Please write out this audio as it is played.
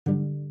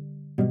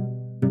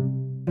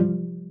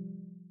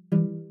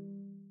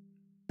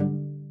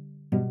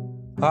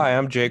Hi,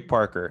 I'm Jake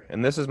Parker,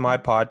 and this is my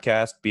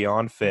podcast,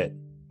 Beyond Fit.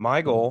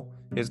 My goal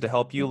is to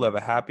help you live a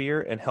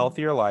happier and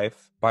healthier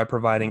life by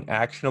providing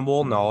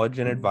actionable knowledge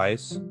and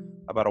advice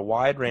about a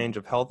wide range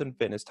of health and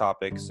fitness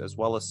topics as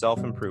well as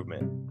self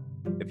improvement.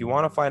 If you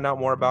want to find out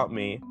more about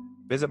me,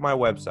 visit my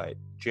website,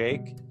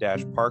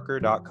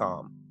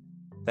 jake-parker.com.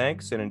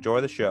 Thanks and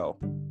enjoy the show.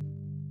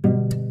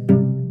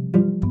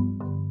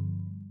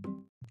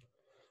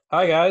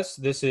 Hi, guys.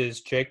 This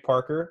is Jake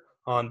Parker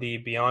on the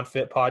Beyond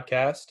Fit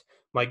podcast.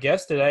 My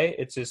guest today,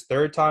 it's his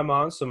third time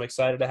on, so I'm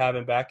excited to have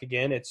him back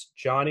again. It's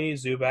Johnny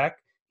Zubak.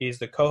 He's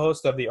the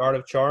co-host of The Art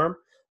of Charm.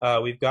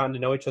 We've gotten to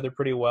know each other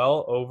pretty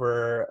well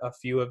over a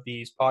few of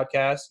these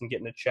podcasts and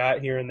getting to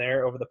chat here and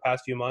there over the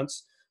past few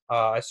months.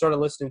 I started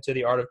listening to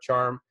The Art of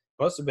Charm,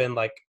 must have been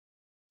like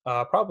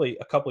probably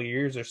a couple of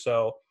years or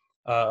so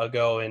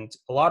ago, and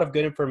a lot of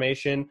good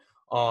information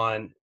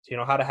on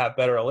how to have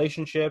better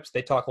relationships.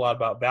 They talk a lot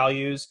about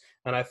values,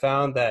 and I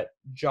found that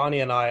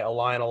Johnny and I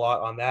align a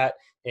lot on that,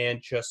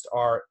 and just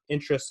our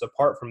interests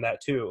apart from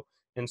that too.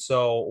 And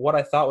so what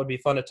I thought would be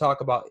fun to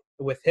talk about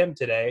with him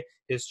today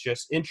is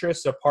just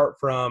interests apart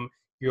from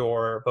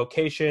your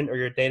vocation or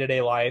your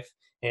day-to-day life,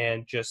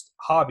 and just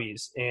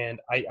hobbies. And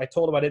I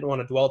told him I didn't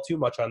want to dwell too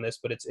much on this,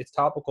 but it's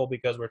topical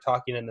because we're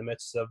talking in the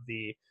midst of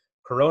the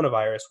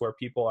coronavirus, where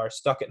people are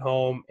stuck at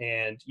home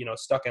and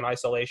stuck in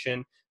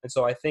isolation. And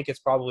so I think it's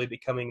probably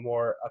becoming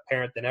more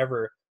apparent than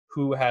ever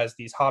who has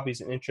these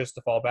hobbies and interests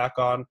to fall back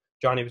on.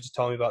 Johnny was just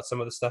telling me about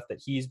some of the stuff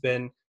that he's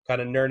been kind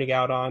of nerding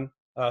out on,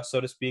 so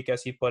to speak,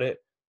 as he put it.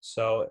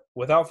 So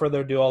without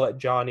further ado, I'll let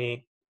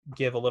Johnny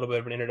give a little bit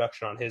of an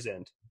introduction on his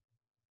end.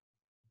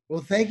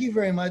 Well, thank you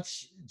very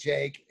much,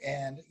 Jake.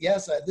 And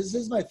yes, this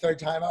is my third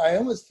time. I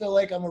almost feel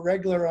like I'm a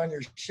regular on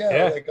your show,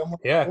 Yeah, like I'm one of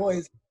yeah, the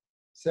boys.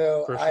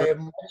 So for I sure.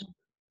 am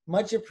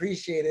much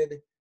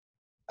appreciated,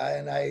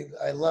 and I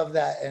love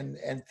that.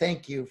 And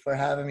thank you for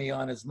having me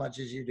on as much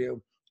as you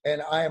do.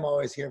 And I am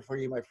always here for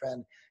you, my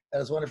friend.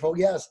 That is wonderful.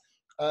 Yes,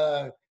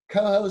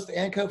 co-host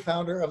and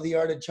co-founder of the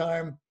Art of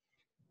Charm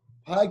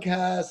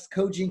podcast,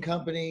 coaching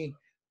company.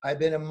 I've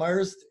been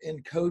immersed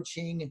in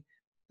coaching,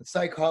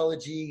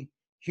 psychology,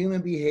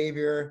 human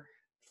behavior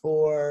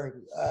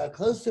for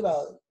close to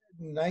about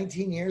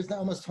 19 years now,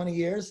 almost 20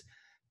 years.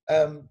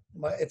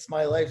 It's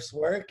my life's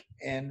work,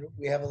 and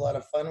we have a lot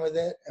of fun with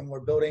it. And we're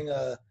building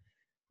a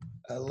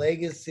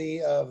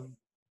legacy of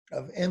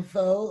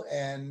info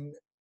and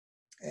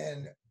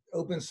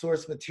open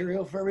source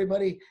material for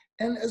everybody.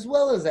 And as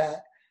well as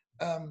that,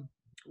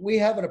 we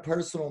have a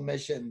personal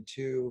mission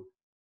to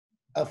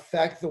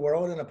affect the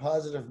world in a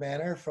positive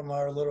manner from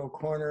our little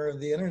corner of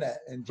the internet.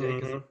 And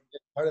Jake is a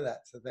part of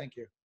that. So thank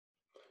you.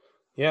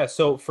 Yeah,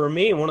 so for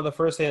me, one of the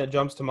first things that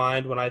jumps to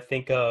mind when I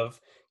think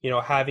of,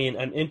 having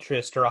an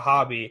interest or a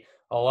hobby,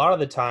 a lot of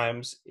the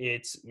times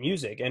it's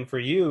music. And for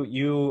you,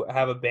 you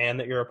have a band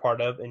that you're a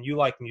part of and you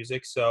like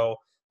music. So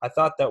I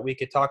thought that we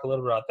could talk a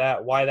little bit about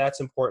that, why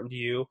that's important to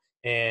you,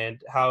 and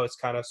how it's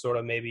kind of sort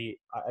of maybe,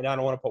 I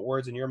don't want to put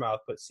words in your mouth,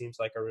 but it seems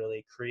like a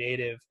really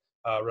creative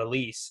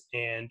release,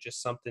 and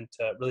just something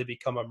to really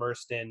become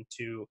immersed in,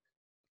 to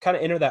kind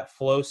of enter that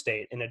flow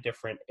state in a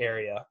different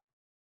area.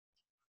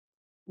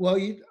 Well,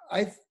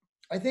 I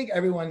think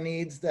everyone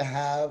needs to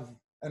have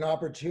an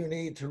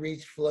opportunity to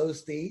reach flow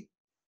state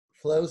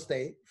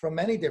from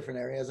many different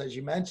areas, as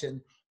you mentioned.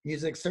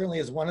 Music certainly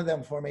is one of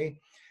them for me.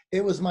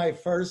 It was my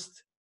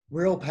first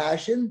real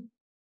passion,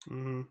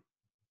 Mm-hmm.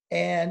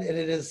 and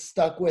it has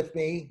stuck with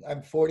me.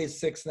 I'm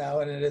 46 now,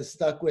 and it has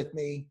stuck with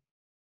me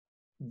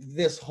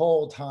this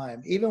whole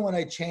time. Even when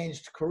I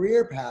changed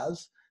career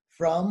paths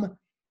from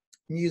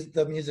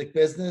the music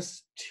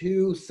business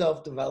to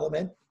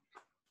self-development,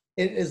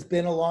 it has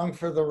been along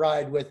for the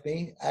ride with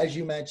me. As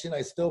you mentioned,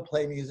 I still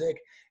play music.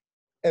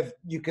 If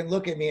you can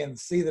look at me and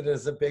see that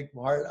it's a big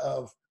part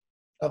of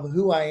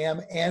who I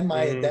am and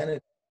my Mm-hmm.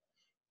 identity.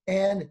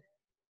 And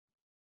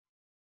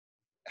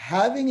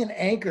having an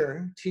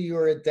anchor to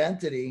your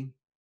identity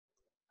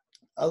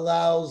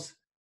allows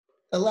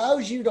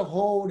you to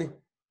hold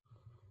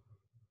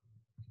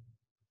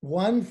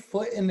one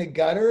foot in the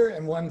gutter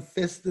and one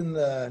fist in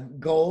the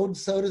gold,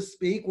 so to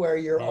speak, where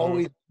you're Mm-hmm.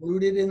 always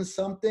rooted in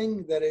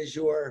something that is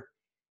your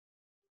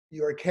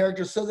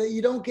character, so that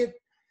you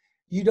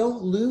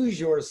don't lose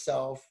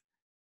yourself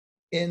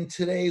in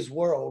today's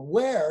world,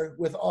 where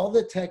with all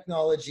the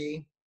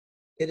technology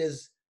it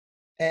is,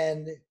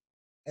 and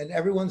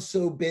everyone's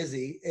so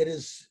busy, it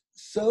is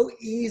so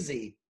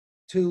easy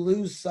to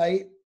lose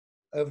sight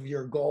of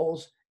your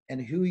goals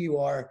and who you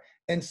are,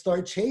 and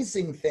start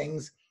chasing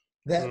things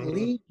that Mm-hmm.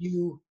 lead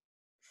you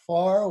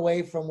far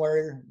away from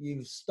where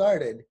you've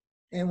started.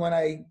 And when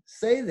I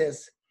say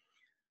this,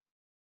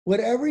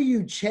 whatever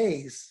you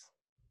chase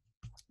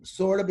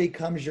sort of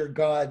becomes your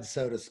god,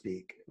 so to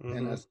speak, in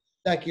Mm-hmm. a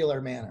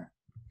secular manner.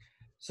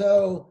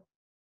 So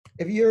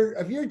if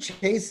you're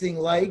chasing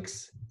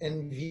likes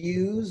and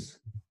views,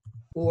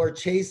 or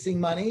chasing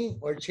money,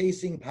 or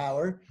chasing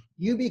power,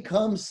 you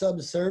become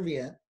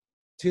subservient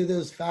to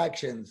those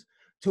factions,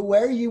 to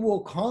where you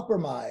will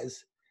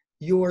compromise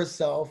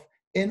yourself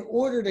in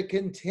order to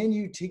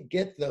continue to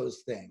get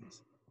those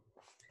things.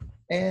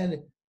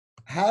 And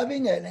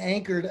having an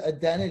anchored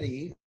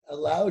identity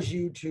allows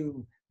you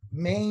to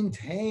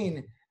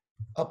maintain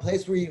a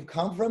place where you've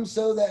come from,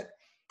 so that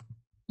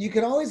you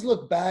can always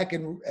look back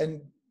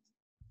and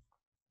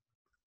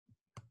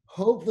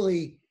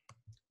hopefully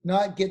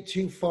not get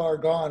too far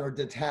gone or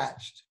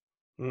detached.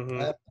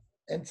 Mm-hmm.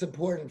 It's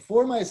important.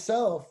 For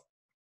myself,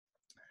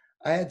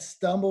 I had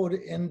stumbled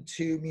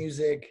into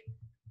music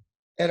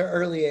at an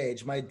early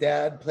age. My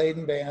dad played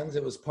in bands.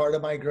 It was part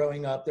of my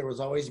growing up. There was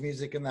always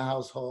music in the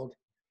household.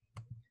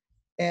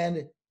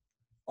 And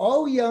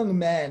all young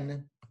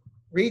men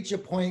reach a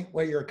point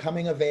where you're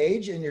coming of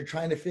age and you're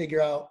trying to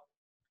figure out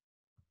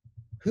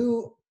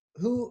who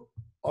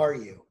are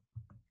you?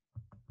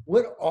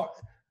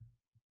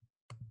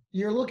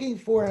 You're looking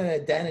for an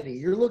identity.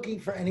 You're looking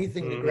for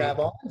anything to grab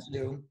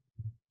onto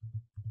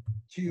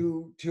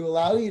to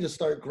allow you to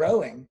start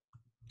growing.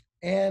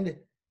 And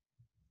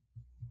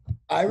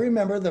I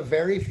remember the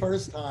very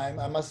first time,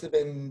 I must have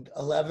been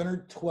 11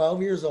 or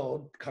 12 years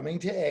old, coming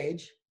to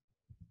age,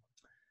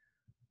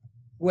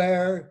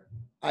 where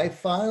I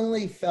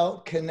finally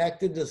felt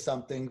connected to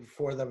something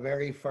for the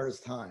very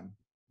first time.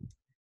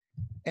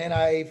 And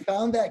I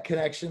found that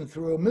connection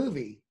through a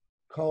movie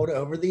called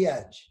Over the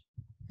Edge.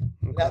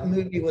 Okay. That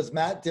movie was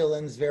Matt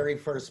Dillon's very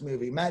first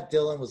movie. Matt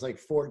Dillon was like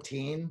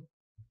 14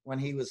 when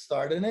he was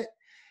starting it.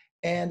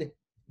 And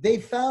they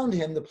found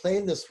him to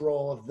play this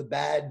role of the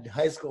bad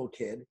high school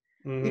kid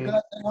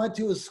because they went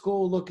to a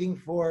school looking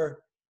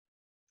for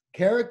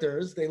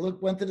characters. They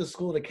went to the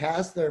school to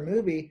cast their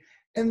movie,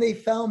 and they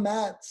found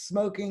Matt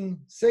smoking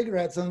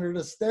cigarettes under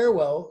the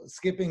stairwell,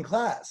 skipping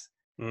class.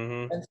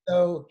 And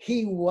so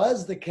he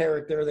was the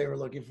character they were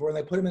looking for, and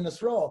they put him in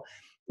this role.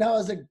 Now,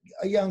 as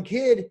a young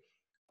kid,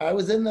 I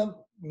was in the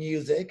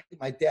music.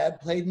 My dad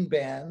played in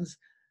bands.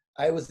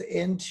 I was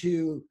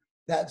into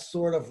that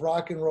sort of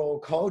rock and roll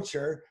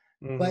culture,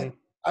 but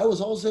I was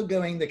also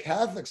going to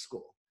Catholic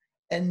school,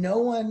 and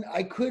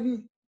I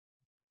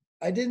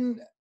didn't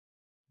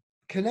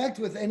connect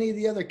with any of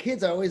the other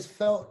kids. I always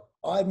felt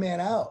odd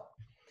man out.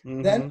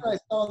 Then when I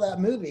saw that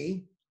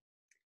movie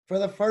for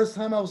the first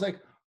time, I was like,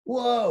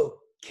 whoa,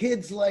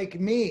 kids like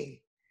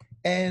me.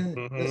 And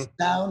the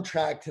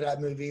soundtrack to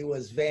that movie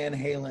was Van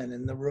Halen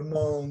and the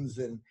Ramones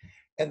and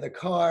the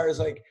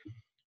Cars,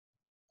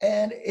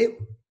 and it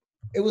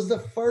was the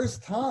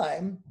first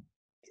time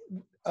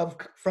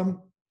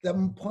from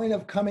the point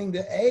of coming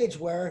to age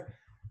where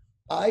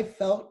I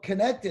felt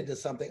connected to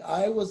something.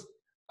 I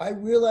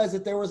realized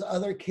that there was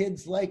other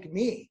kids like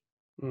me.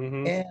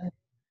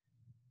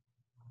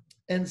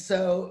 And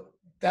so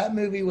that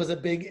movie was a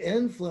big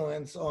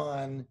influence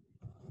on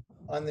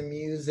the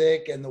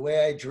music and the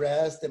way I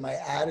dressed and my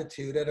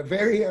attitude at a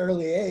very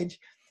early age.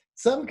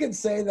 Some could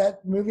say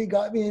that movie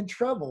got me in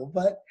trouble,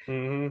 but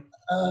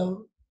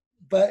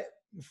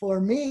for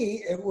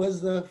me, it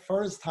was the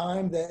first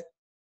time that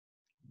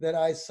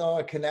I saw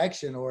a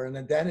connection or an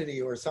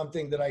identity or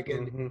something that I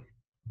could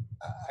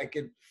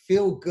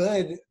feel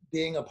good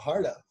being a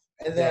part of.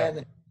 And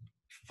then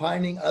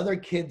finding other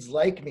kids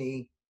like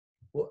me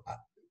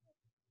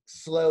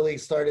slowly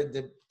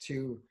started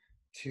to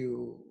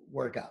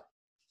work out.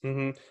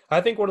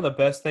 I think one of the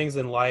best things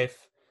in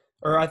life,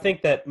 or I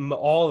think that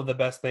all of the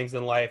best things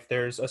in life,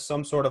 there's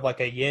some sort of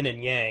like a yin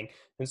and yang.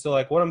 And so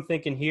like what I'm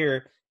thinking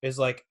here is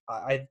like,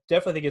 I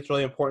definitely think it's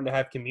really important to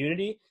have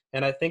community.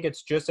 And I think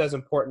it's just as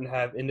important to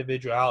have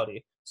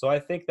individuality. So I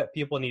think that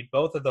people need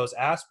both of those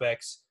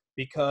aspects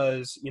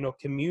because, you know,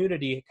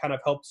 community kind of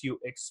helps you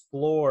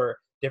explore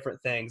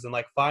different things and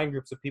like find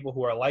groups of people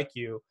who are like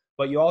you.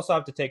 But you also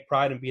have to take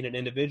pride in being an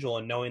individual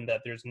and knowing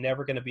that there's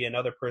never going to be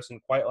another person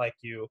quite like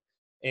you.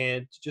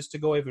 And just to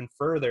go even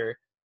further,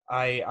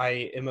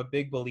 I am a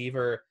big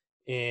believer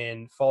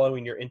in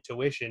following your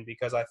intuition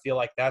because I feel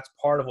like that's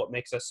part of what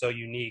makes us so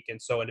unique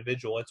and so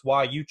individual. It's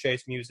why you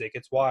chase music.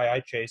 It's why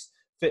I chase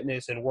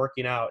fitness and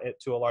working out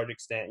to a large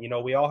extent. You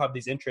know, we all have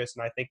these interests,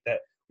 and I think that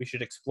we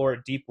should explore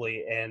it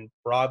deeply and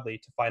broadly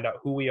to find out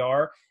who we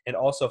are and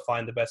also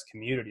find the best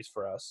communities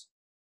for us.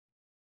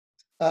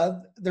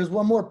 There's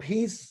one more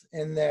piece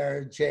in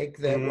there, Jake,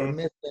 that we're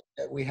missing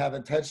that we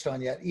haven't touched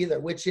on yet either,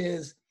 which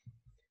is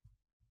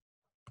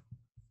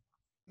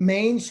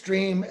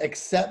mainstream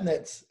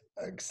acceptance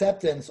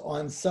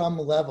on some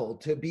level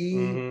to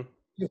be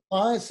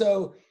defined.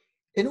 So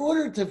in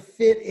order to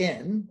fit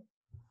in,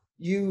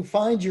 you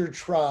find your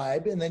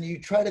tribe and then you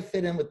try to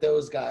fit in with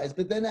those guys.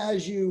 But then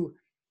as you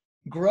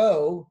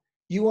grow,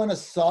 you want to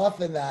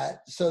soften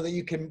that so that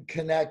you can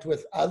connect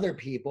with other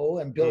people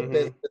and build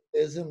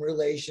businesses and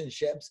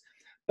relationships.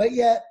 But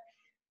yet,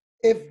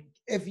 if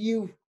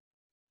you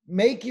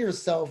make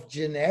yourself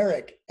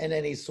generic in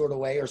any sort of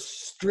way or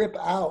strip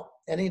out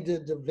any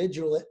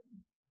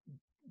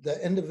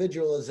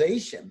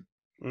individualization,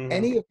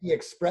 any of the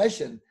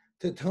expression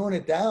to tone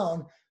it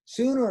down,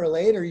 sooner or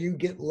later you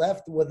get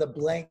left with a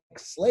blank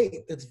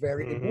slate that's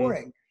very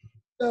boring.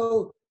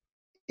 So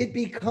it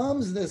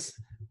becomes this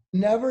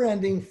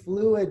never-ending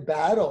fluid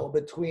battle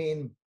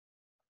between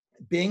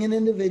being an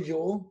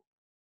individual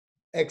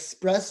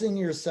expressing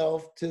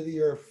yourself to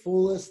your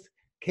fullest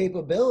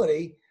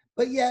capability,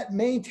 but yet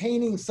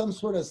maintaining some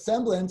sort of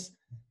semblance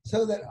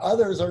so that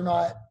others are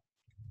not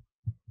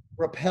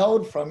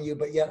repelled from you,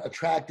 but yet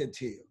attracted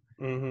to you.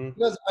 Mm-hmm.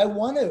 Because I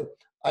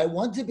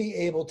want to be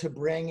able to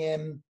bring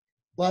in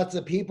lots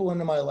of people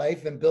into my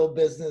life and build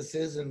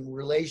businesses and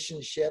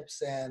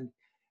relationships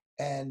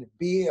and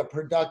be a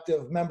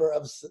productive member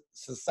of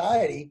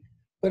society.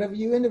 But if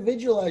you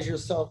individualize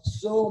yourself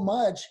so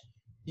much,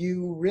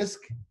 you risk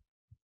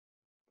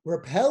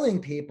repelling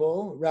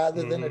people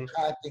rather than Mm-hmm.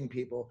 attracting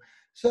people.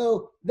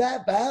 So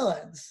that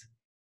balance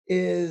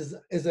is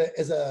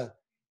a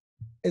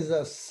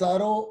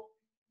subtle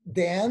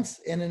dance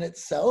in and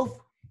itself.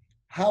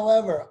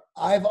 However,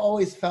 I've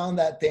always found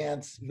that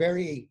dance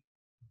very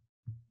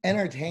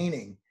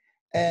entertaining,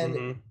 and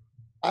Mm-hmm.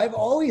 I've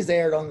always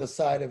erred on the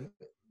side of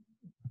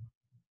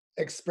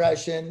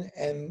expression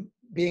and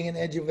being an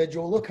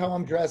individual. Look how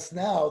I'm dressed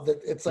now. That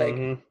it's like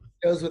Mm-hmm.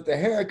 goes with the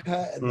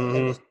haircut and the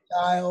Mm-hmm.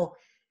 style.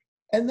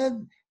 And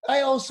then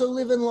I also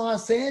live in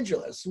Los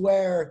Angeles,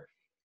 where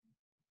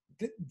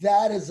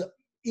that is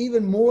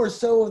even more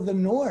so of the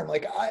norm.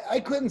 Like I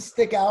couldn't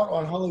stick out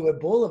on Hollywood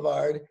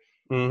Boulevard.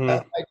 Mm-hmm.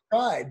 I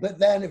tried, but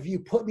then if you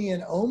put me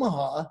in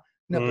Omaha,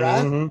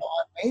 Nebraska, Mm-hmm.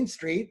 on Main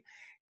Street,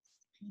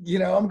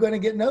 I'm going to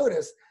get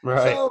noticed.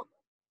 Right. So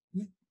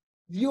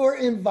your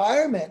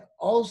environment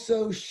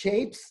also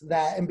shapes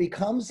that and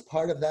becomes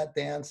part of that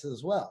dance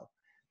as well.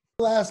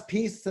 The last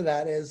piece to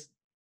that is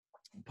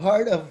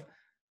part of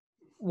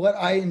what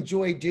I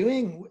enjoy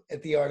doing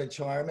at the Art of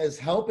Charm is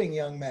helping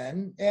young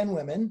men and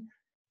women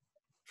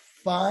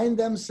find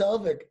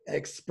themselves,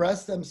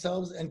 express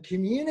themselves, and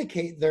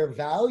communicate their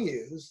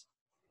values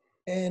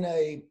in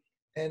a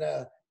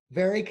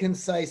very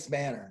concise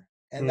manner.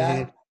 And Mm-hmm.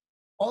 that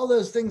all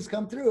those things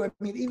come through. I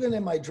mean, even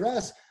in my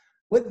dress,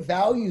 what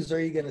values are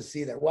you going to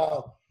see there?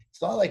 Well,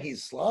 it's not like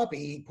he's sloppy.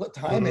 He put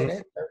time in Mm-hmm.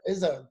 it. There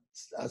is a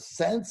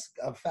sense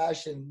of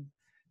fashion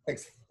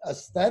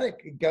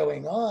aesthetic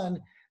going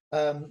on.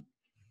 Um,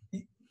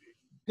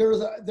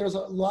 there's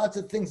lots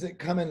of things that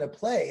come into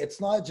play.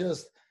 It's not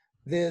just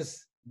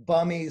this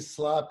bummy,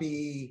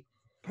 sloppy.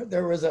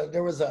 There was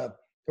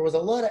a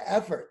lot of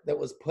effort that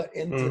was put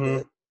into Mm-hmm.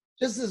 this,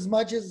 just as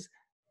much as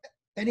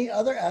any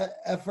other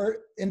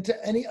effort into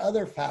any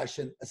other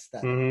fashion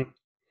aesthetic. Mm-hmm.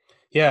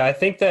 Yeah, I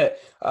think that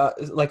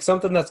like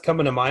something that's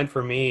coming to mind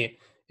for me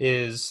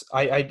is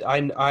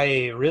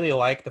I really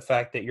like the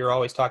fact that you're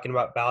always talking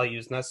about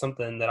values, and that's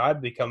something that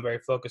I've become very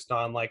focused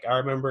on. Like I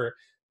remember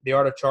the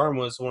Art of Charm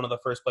was one of the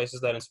first places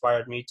that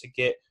inspired me to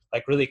get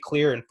like really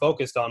clear and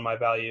focused on my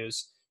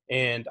values.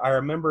 And I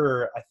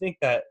remember I think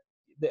that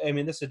I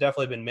mean this has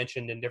definitely been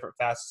mentioned in different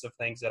facets of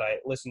things that I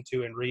listen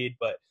to and read,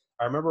 but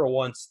I remember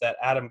once that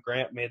Adam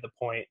Grant made the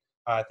point.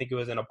 I think it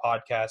was in a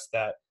podcast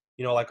that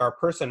like our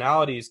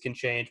personalities can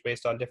change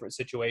based on different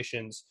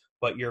situations,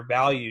 but your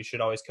values should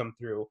always come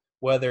through,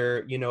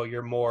 whether,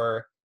 you're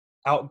more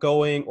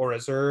outgoing or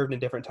reserved in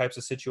different types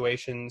of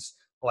situations.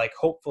 Like,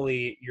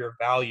 hopefully, your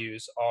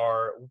values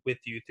are with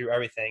you through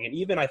everything. And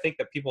even I think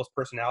that people's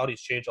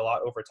personalities change a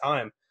lot over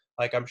time.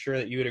 Like, I'm sure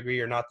that you would agree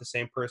you're not the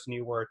same person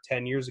you were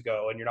 10 years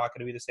ago, and you're not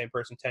going to be the same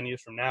person 10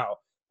 years from now.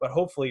 But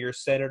hopefully, you're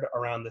centered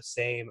around the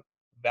same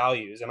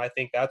values. And I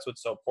think that's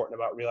what's so important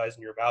about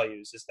realizing your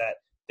values is that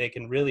they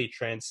can really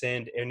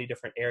transcend any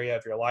different area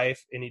of your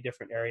life, any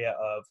different area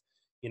of,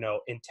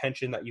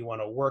 intention that you want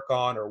to work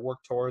on or work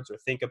towards or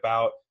think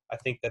about. I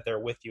think that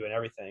they're with you in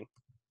everything.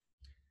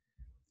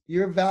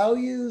 Your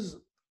values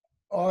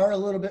are a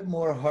little bit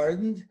more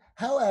hardened.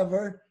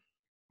 However,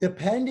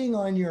 depending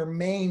on your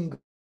main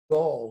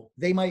goal,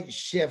 they might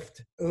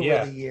shift over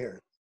Yeah. the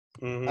years.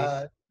 Mm-hmm.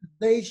 Uh,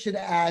 they should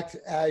act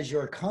as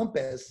your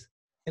compass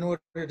in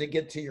order to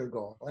get to your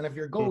goal. And if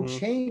your goal Mm-hmm.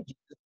 changes,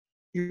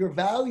 your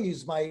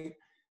values might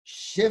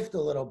shift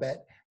a little bit,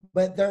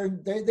 but they're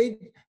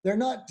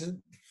not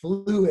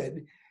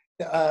fluid.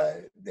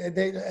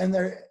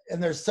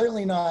 They're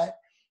certainly not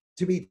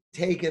to be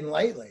taken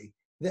lightly.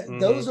 Mm-hmm.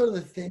 Those are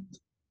the things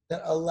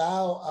that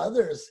allow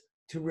others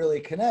to really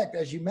connect.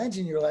 As you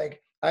mentioned, you're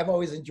like, I've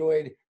always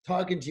enjoyed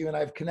talking to you and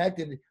I've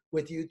connected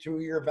with you through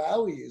your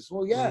values.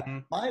 Well, yeah, Mm-hmm.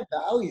 my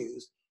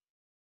values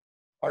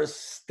are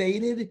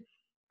stated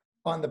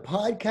on the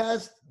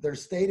podcast, they're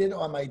stated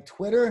on my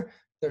Twitter,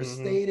 they're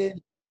Mm-hmm.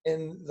 stated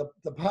in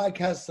the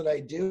podcasts that I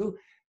do.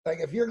 Like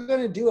if you're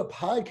going to do a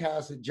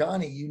podcast with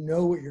Johnny, you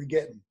know what you're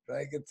getting.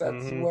 Like that's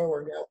Mm-hmm. where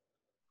we're going.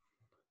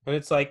 And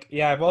it's like,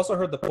 yeah, I've also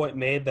heard the point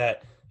made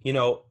that,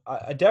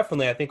 I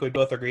definitely, I think we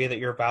both agree that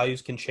your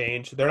values can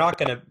change. They're not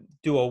going to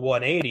do a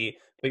 180,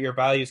 but your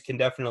values can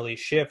definitely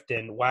shift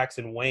and wax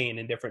and wane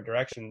in different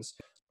directions.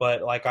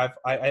 But like I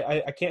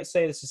can't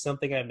say this is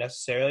something I've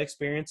necessarily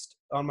experienced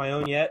on my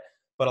own yet.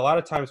 But a lot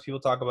of times people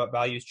talk about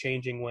values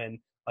changing when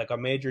like a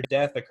major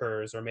death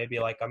occurs, or maybe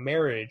like a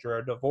marriage or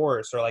a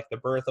divorce, or like the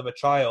birth of a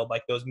child,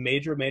 like those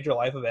major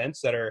life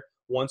events that are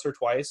once or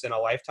twice in a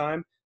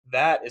lifetime.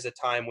 That is a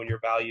time when your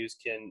values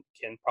can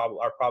probably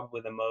are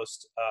probably the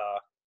most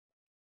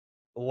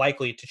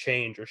likely to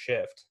change or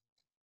shift.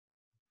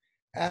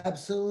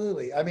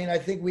 Absolutely. I mean, I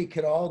think we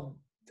could all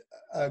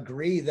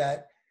agree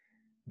that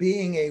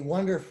being a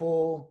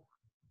wonderful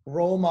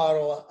role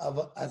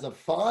model as a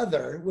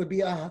father would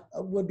be a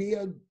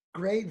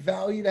great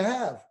value to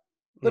have.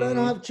 But I don't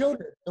Mm-hmm. have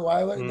children, so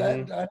I would that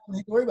Mm-hmm. I don't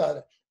need to worry about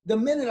it. The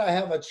minute I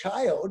have a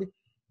child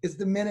is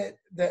the minute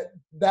that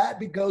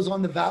goes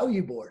on the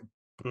value board.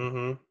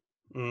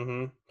 Mm-hmm.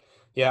 Mm-hmm.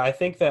 Yeah, I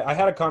think that I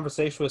had a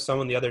conversation with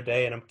someone the other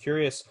day, and I'm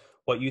curious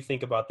what you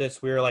think about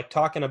this. We were like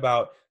talking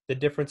about the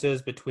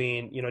differences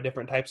between,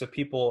 different types of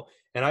people,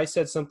 and I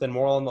said something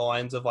more along the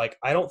lines of like,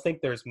 I don't think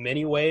there's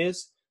many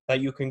ways that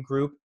you can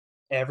group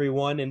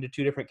everyone into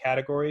two different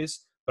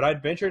categories, but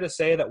I'd venture to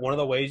say that one of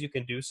the ways you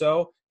can do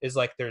so is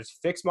like there's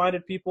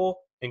fixed-minded people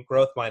and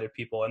growth-minded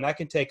people, and that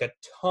can take a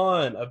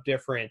ton of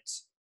different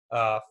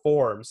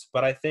forms.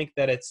 But I think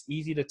that it's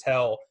easy to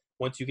tell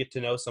once you get to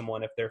know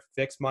someone if they're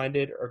fixed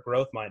minded or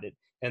growth minded.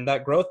 And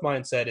that growth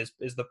mindset is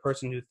the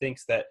person who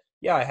thinks that,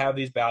 yeah, I have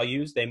these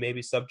values. They may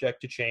be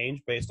subject to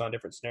change based on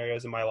different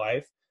scenarios in my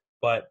life.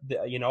 But,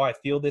 I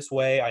feel this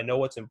way. I know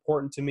what's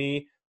important to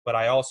me, but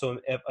I also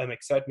am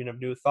accepting of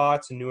new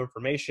thoughts and new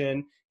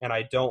information. And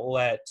I don't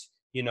let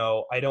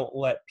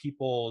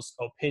people's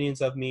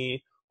opinions of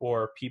me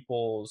or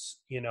people's,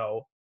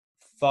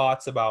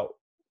 thoughts about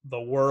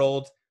the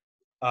world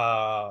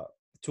uh,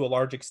 to a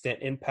large extent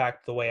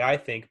impact the way I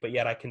think, but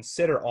yet I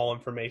consider all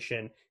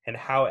information and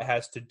how it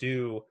has to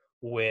do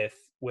with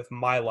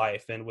my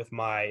life and with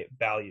my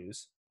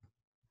values.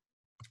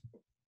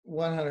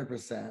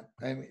 100%.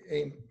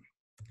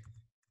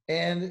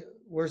 And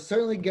we're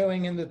certainly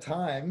going into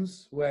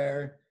times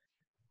where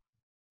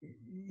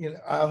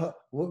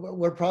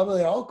we're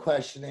probably all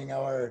questioning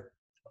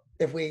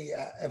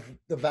if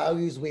the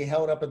values we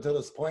held up until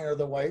this point are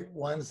the right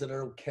ones that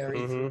are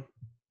carried through Mm-hmm.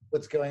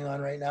 what's going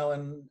on right now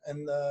in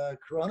the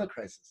corona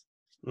crisis.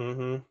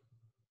 Mm-hmm.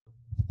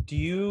 Do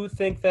you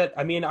think that,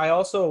 I mean, I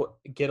also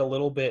get a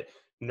little bit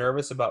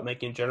nervous about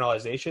making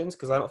generalizations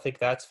because I don't think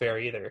that's fair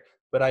either.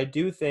 But I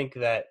do think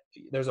that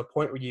there's a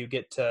point where you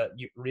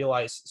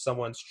realize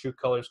someone's true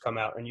colors come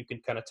out and you can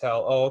kind of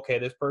tell, oh, okay,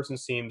 this person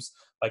seems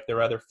like they're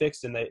rather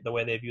fixed in the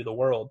way they view the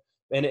world.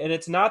 And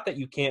it's not that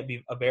you can't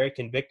be a very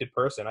convicted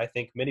person. I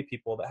think many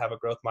people that have a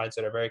growth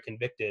mindset are very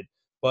convicted.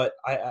 But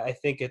I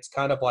think it's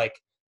kind of like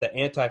the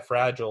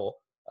anti-fragile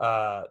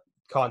uh,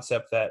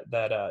 concept that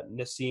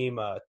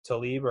Nassim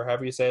Talib, or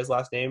however you say his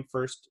last name,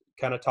 first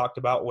kind of talked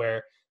about,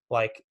 where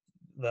like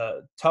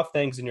the tough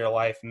things in your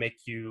life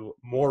make you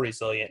more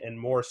resilient and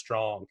more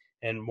strong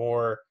and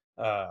more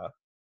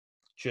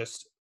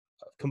just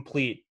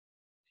complete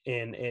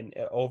in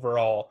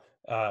overall,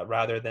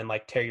 rather than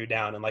like tear you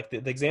down. And like the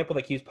example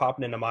that keeps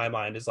popping into my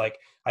mind is like,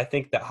 I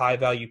think that high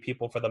value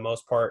people for the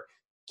most part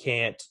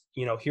can't,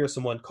 hear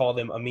someone call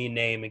them a mean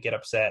name and get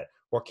upset,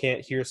 or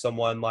can't hear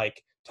someone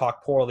like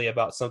talk poorly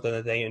about something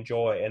that they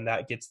enjoy and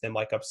that gets them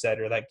like upset,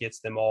 or that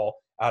gets them all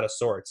out of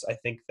sorts. I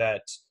think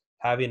that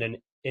having an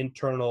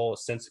internal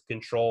sense of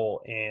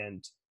control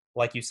and,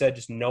 like you said,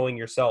 just knowing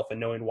yourself and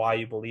knowing why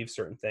you believe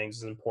certain things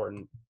is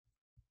important.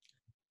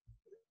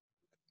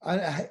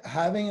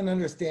 Having an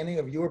understanding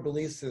of your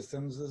belief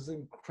systems is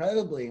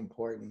incredibly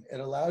important.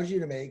 It allows you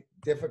to make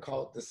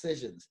difficult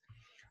decisions.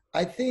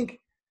 I think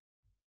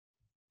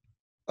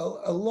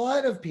a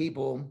lot of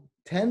people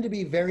tend to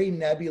be very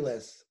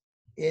nebulous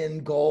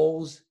in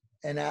goals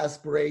and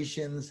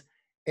aspirations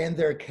and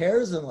their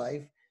cares in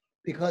life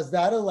because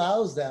that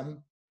allows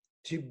them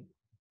to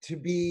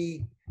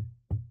be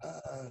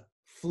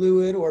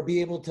fluid or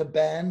be able to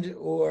bend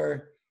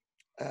or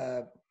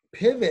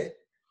pivot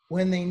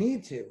when they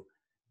need to.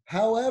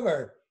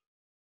 However,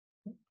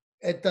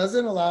 it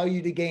doesn't allow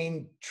you to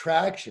gain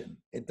traction.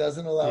 It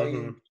doesn't allow you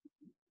Mm-hmm. to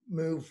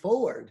move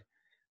forward.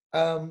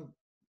 And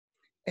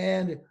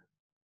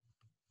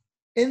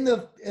in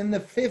the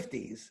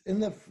 50s, in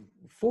the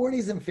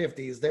 40s and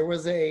 50s, there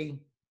was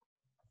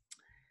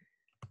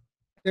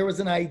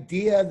an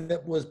idea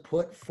that was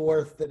put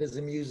forth that is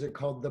in music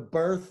called the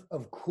birth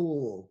of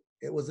cool.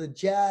 It was a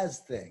jazz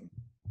thing.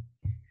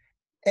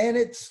 And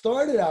it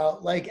started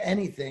out like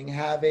anything,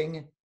 had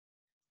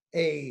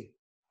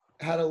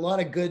a lot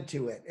of good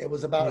to it. It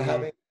was about Mm-hmm.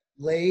 having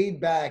laid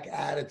back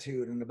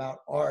attitude and about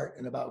art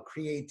and about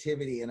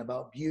creativity and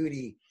about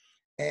beauty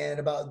and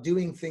about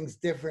doing things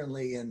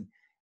differently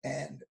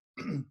and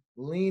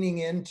leaning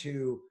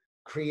into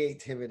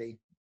creativity.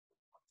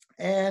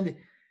 And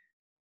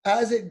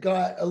as it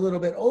got a little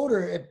bit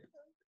older,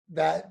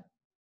 that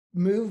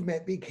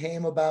movement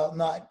became about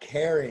not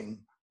caring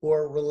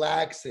or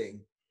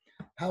relaxing.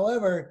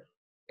 However,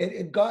 it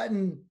had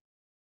gotten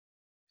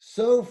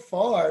so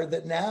far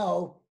that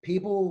now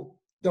people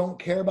don't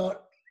care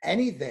about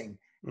anything.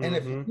 And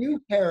if Mm-hmm.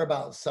 you care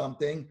about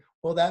something,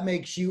 well, that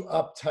makes you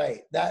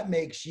uptight. That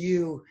makes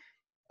you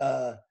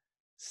uh,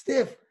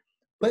 stiff.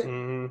 But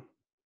Mm-hmm.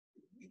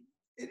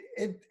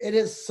 it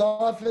has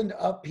softened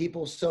up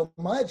people so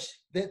much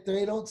that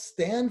they don't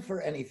stand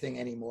for anything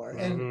anymore.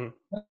 And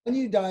Mm-hmm. when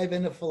you dive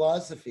into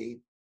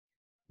philosophy,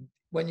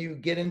 when you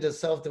get into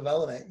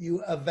self-development,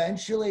 you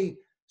eventually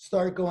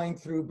start going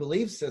through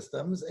belief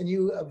systems, and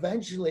you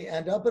eventually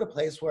end up at a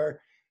place where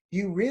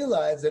you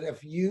realize that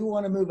if you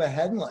want to move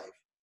ahead in life,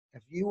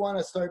 if you want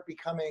to start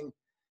becoming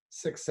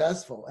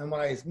successful, and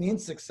when I mean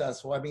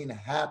successful, I mean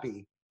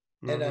happy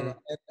and Mm-hmm.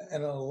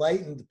 an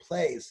enlightened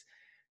place,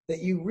 that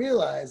you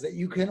realize that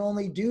you can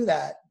only do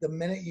that the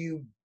minute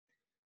you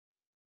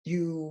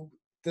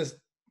this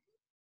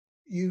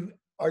you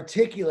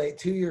articulate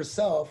to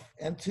yourself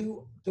and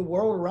to the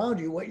world around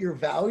you what your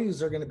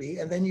values are going to be,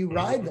 and then you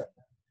ride Mm-hmm. them.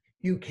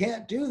 You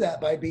can't do that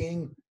by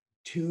being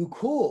too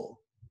cool.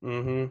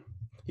 Mm-hmm.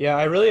 Yeah,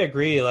 I really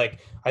agree. Like,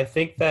 I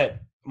think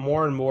that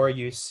more and more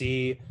you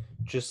see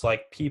just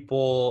like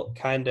people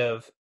kind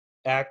of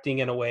acting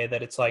in a way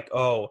that it's like,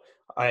 oh,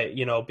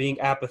 being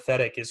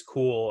apathetic is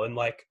cool. And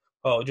like,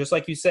 oh, just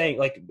like you saying,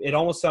 like, it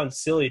almost sounds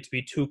silly to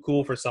be too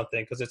cool for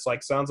something because it's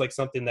like, sounds like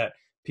something that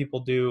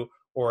people do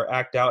or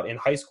act out in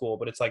high school,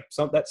 but it's like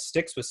some that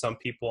sticks with some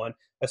people. And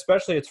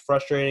especially it's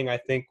frustrating, I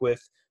think,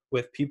 with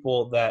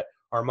people that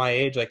are my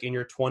age, like in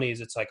your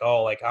 20s, it's like,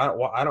 oh, like I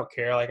don't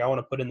care, like I want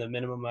to put in the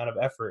minimum amount of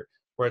effort.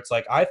 Where it's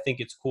like, I think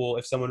it's cool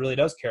if someone really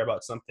does care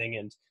about something,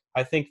 and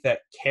I think that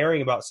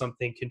caring about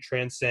something can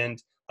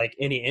transcend like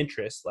any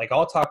interest. Like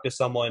I'll talk to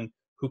someone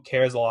who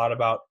cares a lot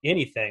about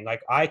anything.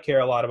 Like I care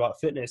a lot about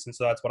fitness, and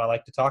so that's what I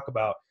like to talk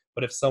about.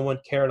 But if someone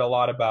cared a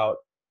lot about,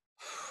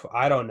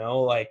 I don't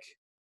know, like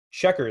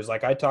checkers,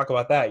 like I talk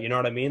about that. You know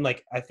what I mean?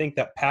 Like I think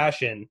that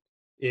passion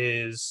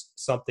is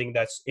something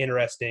that's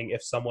interesting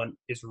if someone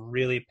is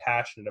really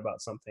passionate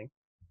about something.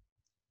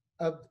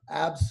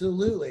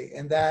 Absolutely.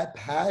 And that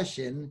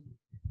passion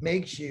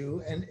makes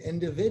you an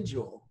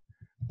individual.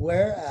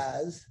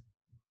 Whereas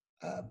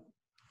uh,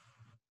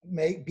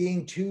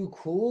 being too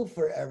cool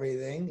for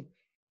everything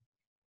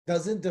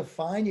doesn't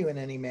define you in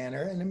any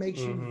manner, and it makes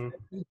you Mm-hmm.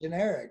 very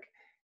generic.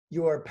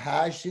 Your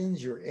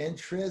passions, your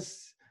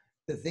interests,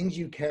 the things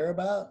you care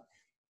about,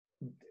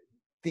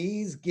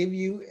 these give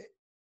you,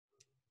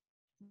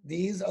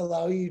 these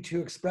allow you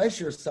to express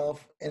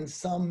yourself in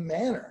some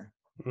manner.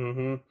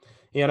 Mm-hmm.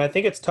 Yeah, and I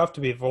think it's tough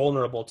to be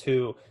vulnerable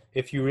too.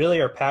 If you really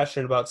are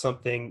passionate about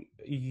something,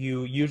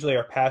 you usually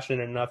are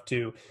passionate enough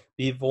to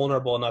be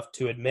vulnerable enough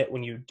to admit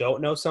when you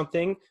don't know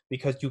something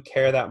because you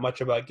care that much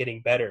about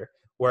getting better.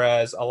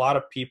 Whereas a lot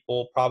of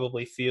people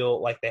probably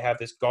feel like they have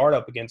this guard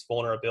up against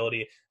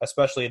vulnerability,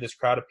 especially this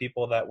crowd of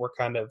people that we're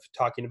kind of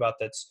talking about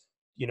that's,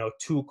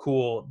 too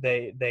cool.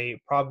 They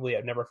probably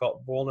have never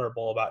felt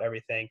vulnerable about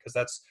everything because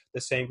that's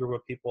the same group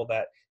of people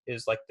that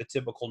is like the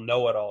typical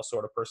know-it-all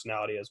sort of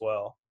personality as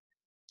well.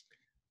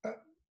 Uh,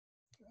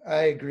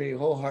 I agree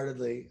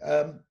wholeheartedly.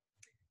 And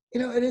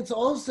it's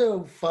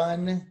also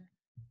fun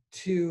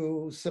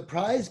to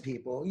surprise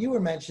people. You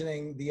were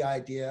mentioning the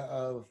idea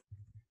of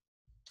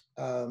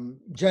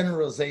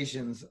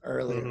generalizations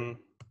earlier. Mm-hmm.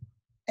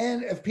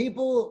 And if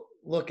people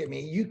look at me,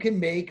 you can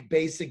make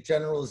basic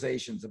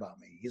generalizations about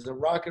me. He's a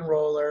rock and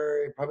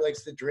roller. He probably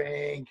likes to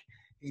drink.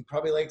 He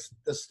probably likes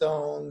the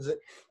Stones.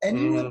 And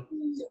you would Mm-hmm.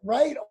 be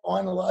right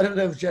on a lot of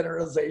those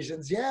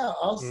generalizations. Yeah,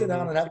 I'll sit Mm-hmm.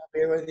 down and have a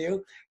beer with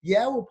you.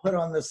 Yeah, we'll put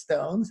on the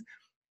Stones.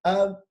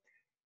 Um,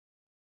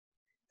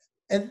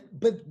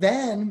 but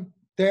then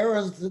there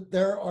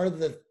are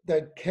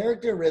the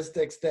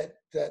characteristics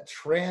that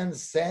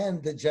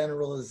transcend the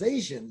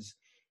generalizations.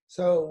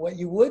 So what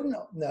you wouldn't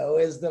know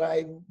is that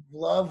I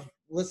love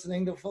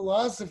listening to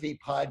philosophy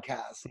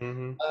podcasts.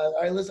 Mm-hmm.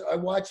 I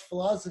watch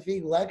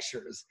philosophy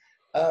lectures.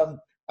 Um,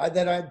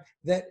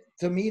 that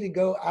to me, to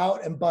go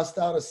out and bust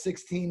out a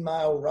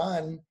 16-mile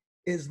run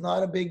is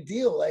not a big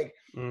deal. Like,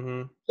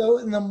 Mm-hmm. so,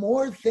 and the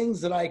more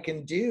things that I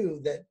can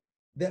do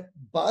that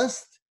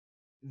bust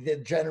the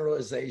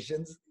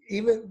generalizations,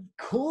 even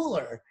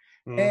cooler.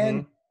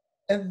 Mm-hmm.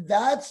 And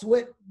that's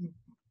what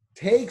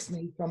takes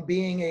me from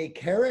being a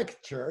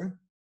caricature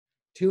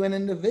to an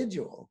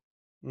individual.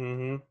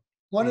 Mm-hmm.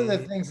 One of the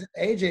Mm-hmm. things that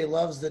AJ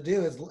loves to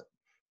do is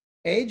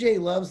AJ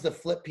loves to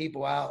flip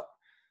people out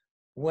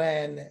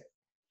when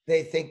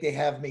they think they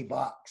have me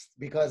boxed,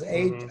 because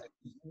Mm-hmm.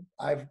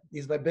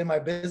 he's been my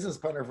business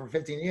partner for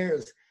 15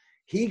 years.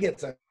 He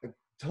gets a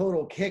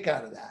total kick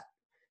out of that.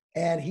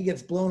 And he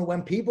gets blown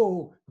when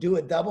people do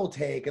a double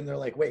take and they're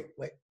like, wait,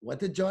 what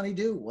did Johnny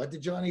do? What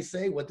did Johnny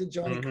say? What did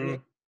Johnny create?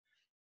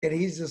 Mm-hmm. And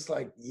he's just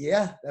like,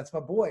 yeah, that's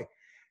my boy.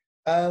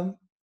 Um,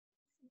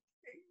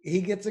 he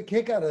gets a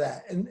kick out of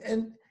that.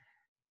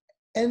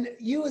 And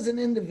you as an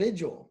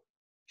individual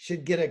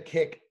should get a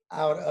kick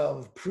out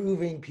of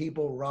proving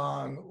people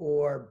wrong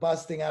or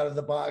busting out of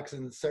the box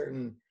in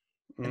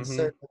Mm-hmm.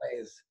 certain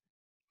ways.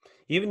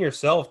 Even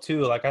yourself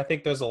too. Like I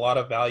think there's a lot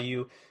of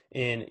value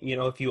in,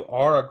 if you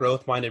are a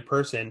growth minded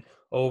person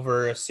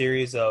over a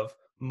series of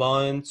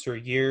months or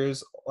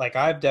years, like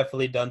I've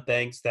definitely done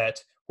things that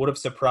would have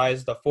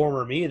surprised the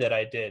former me that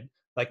I did.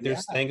 Like Yeah.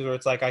 there's things where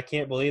it's like I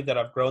can't believe that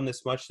I've grown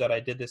this much, that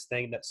I did this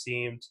thing that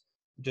seemed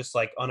just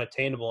like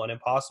unattainable and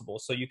impossible.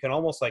 So you can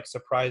almost like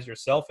surprise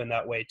yourself in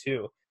that way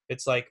too.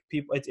 It's like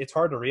people, it's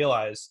hard to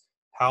realize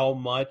how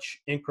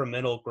much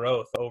incremental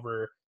growth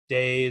over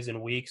days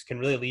and weeks can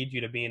really lead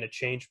you to being a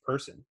changed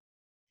person.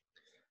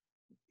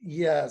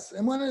 Yes.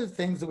 And one of the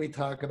things that we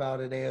talk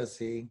about at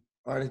AOC,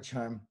 Art of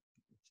Charm,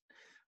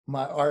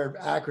 our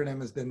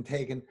acronym has been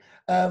taken.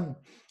 Um,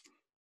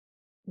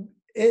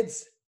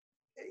 it's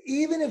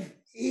even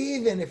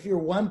if you're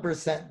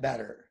 1%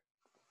 better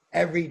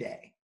every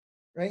day,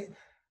 right?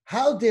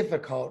 How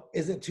difficult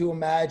is it to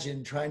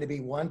imagine trying to be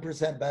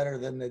 1% better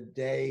than the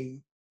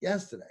day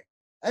yesterday?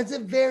 That's a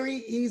very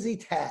easy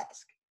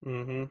task,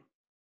 Mm-hmm.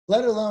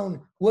 let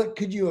alone what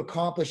could you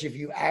accomplish if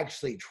you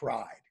actually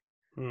tried.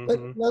 But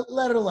Mm-hmm.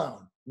 let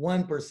alone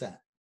 1%.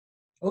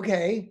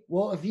 Okay,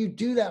 well, if you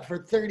do that for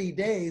 30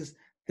 days,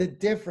 the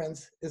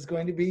difference is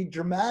going to be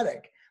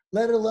dramatic,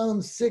 let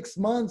alone 6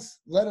 months,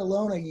 let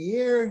alone a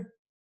year.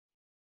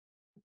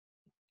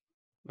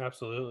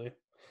 Absolutely.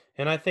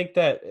 And I think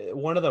that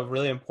one of the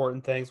really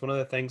important things, one of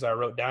the things I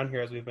wrote down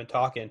here as we've been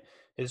talking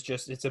is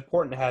just it's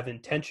important to have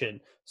intention.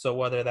 So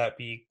whether that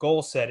be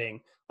goal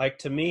setting, like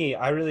to me,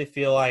 I really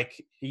feel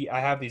like I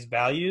have these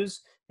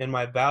values and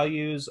my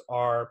values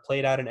are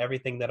played out in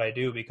everything that I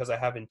do because I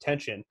have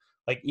intention.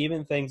 Like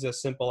even things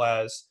as simple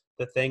as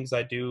the things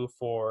I do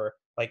for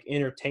like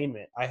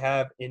entertainment. I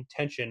have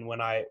intention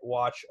when I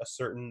watch a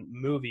certain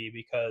movie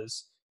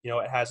because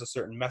it has a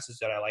certain message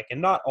that I like.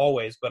 And not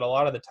always, but a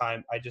lot of the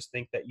time, I just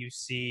think that you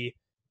see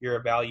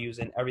your values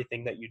in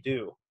everything that you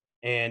do.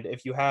 And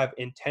if you have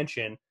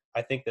intention,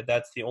 I think that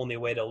that's the only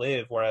way to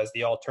live. Whereas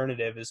the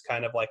alternative is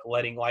kind of like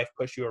letting life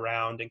push you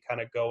around and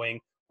kind of going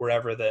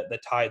wherever the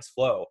tides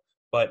flow.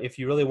 But if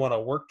you really want to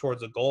work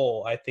towards a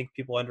goal, I think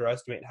people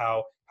underestimate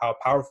how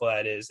powerful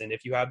that is. And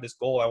if you have this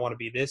goal, I want to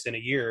be this in a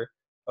year,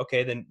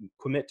 okay, then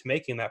commit to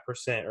making that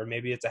percent, or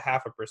maybe it's a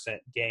 0.5%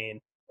 gain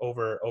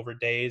over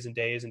days and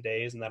days and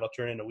days, and that'll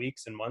turn into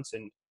weeks and months,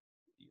 and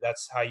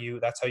that's how you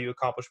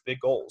accomplish big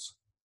goals.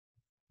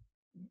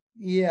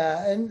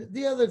 Yeah, and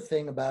the other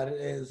thing about it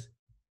is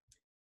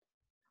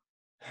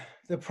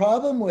the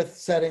problem with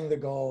setting the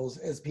goals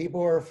is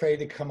people are afraid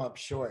to come up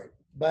short.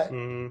 But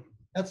Mm-hmm.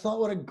 that's not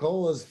what a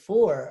goal is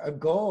for. A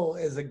goal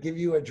is to give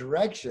you a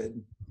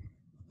direction.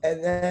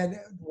 And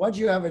then once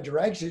you have a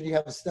direction, you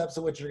have steps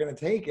of which you're going to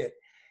take it.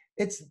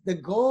 It's the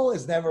goal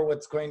is never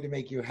what's going to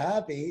make you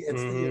happy.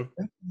 It's that you're Mm-hmm.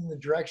 thinking in the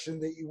direction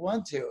that you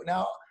want to.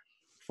 Now,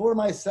 for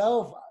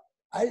myself,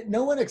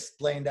 no one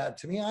explained that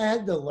to me. I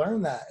had to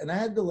learn that, and I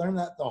had to learn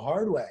that the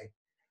hard way.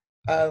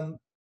 Um,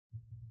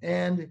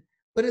 and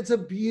but it's a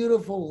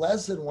beautiful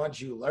lesson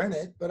once you learn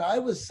it. But I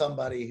was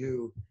somebody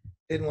who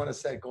didn't want to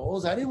set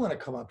goals. I didn't want to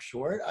come up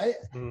short. I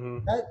Mm-hmm.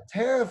 That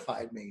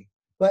terrified me.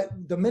 But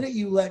the minute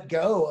you let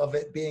go of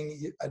it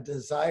being a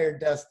desired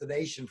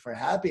destination for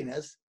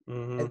happiness,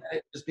 and Mm-hmm. then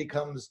it just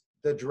becomes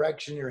the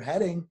direction you're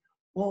heading,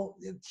 well,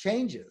 it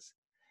changes.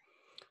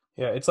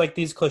 Yeah, it's like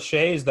these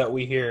cliches that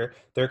we hear,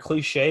 they're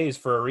cliches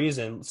for a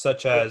reason,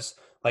 such as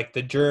like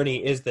the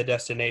journey is the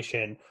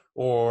destination,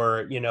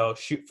 or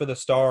shoot for the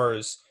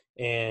stars,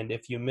 and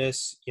if you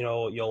miss,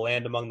 you'll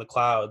land among the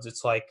clouds.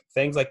 It's like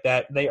things like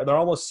that. They're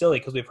almost silly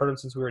because we've heard them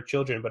since we were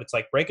children, but it's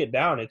like break it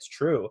down, it's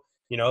true.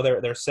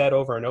 They're said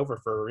over and over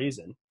for a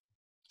reason.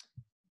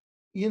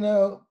 You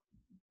know,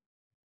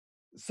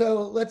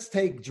 so let's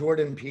take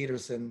Jordan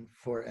Peterson,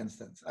 for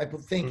instance. I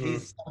think Mm-hmm.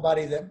 he's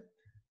somebody that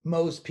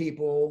most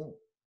people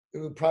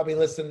who probably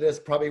listen to this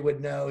probably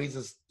would know. He's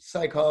a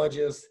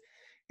psychologist.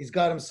 He's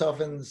got himself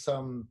in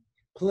some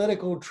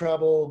political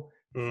trouble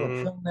for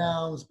Mm-hmm.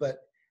 pronouns, but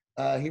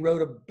he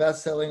wrote a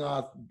best-selling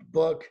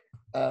book,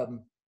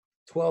 um,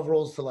 12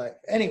 Rules to Life.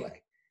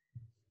 Anyway,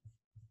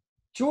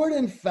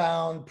 Jordan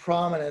found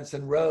prominence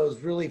and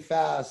rose really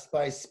fast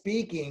by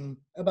speaking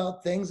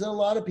about things that a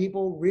lot of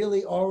people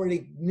really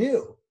already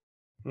knew,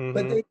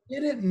 but Mm-hmm. they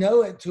didn't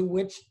know it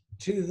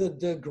to the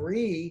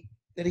degree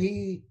that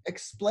he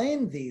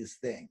explained these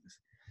things,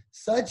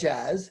 such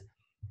as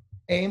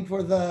aim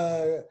for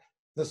the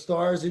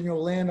stars and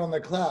you'll land on the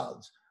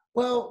clouds.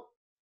 Well,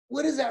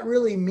 what does that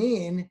really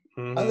mean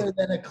Mm-hmm. other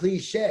than a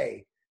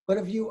cliche? But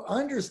if you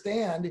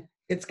understand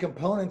its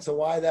components of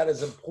why that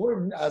is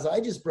important, as I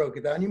just broke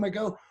it down, you might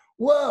go,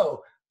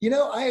 whoa,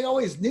 I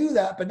always knew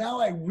that, but now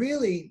I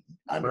really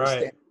Right.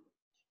 understand.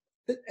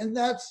 And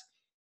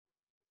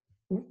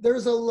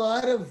there's a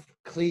lot of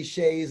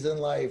cliches in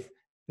life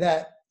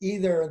that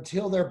either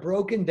until they're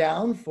broken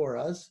down for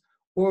us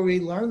or we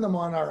learn them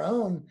on our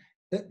own,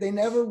 that they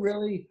never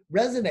really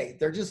resonate.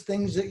 They're just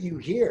things that you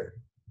hear.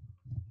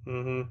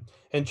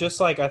 And just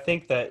like I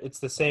think that it's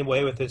the same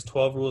way with his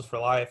 12 rules for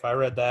life. I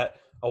read that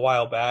a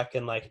while back,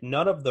 and like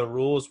none of the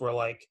rules were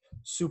like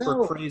super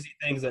No, crazy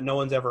things that no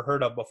one's ever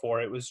heard of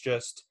before. It was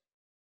just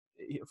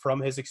from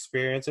his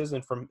experiences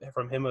and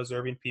from him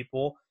observing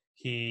people.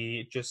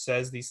 He just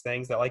says these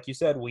things that, like you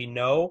said, we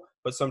know,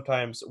 but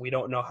sometimes we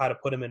don't know how to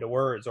put them into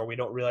words, or we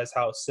don't realize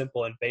how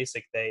simple and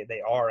basic they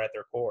are at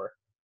their core.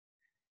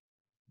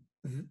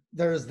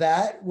 there's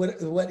that.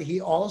 What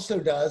he also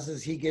does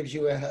is he gives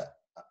you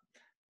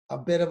a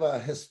bit of a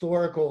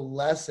historical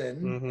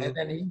lesson, and Mm-hmm.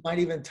 then he might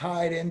even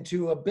tie it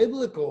into a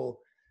biblical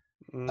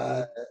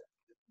uh,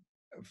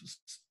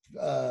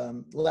 Mm-hmm.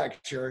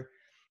 lecture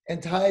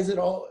and ties it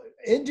all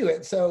into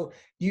it. So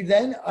you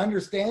then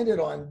understand it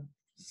on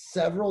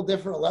several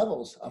different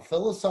levels: a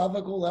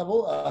philosophical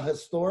level, a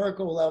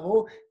historical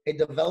level, a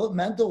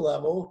developmental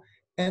level,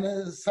 and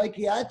a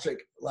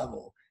psychiatric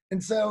level.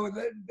 And so,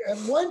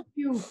 and once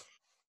you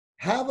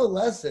have a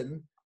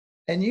lesson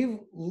and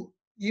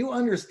you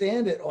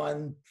understand it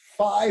on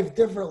 5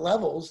 different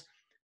levels,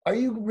 are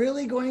you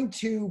really going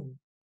to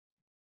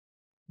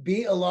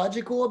be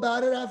illogical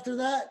about it after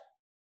that?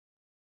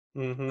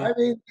 Mm-hmm. I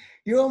mean,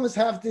 you almost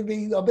have to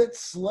be a bit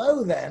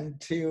slow then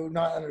to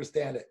not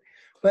understand it.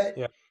 But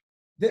Yeah.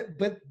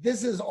 but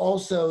this is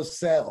also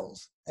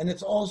sales, and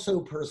it's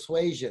also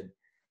persuasion.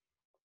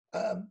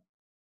 Um,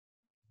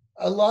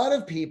 a lot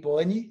of people,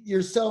 and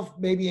yourself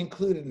maybe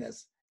included in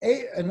this,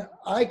 and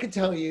I could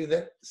tell you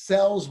that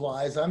sales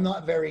wise, I'm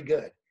not very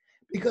good,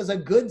 because a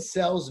good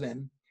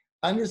salesman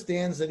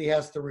understands that he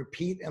has to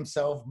repeat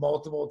himself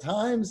multiple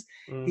times.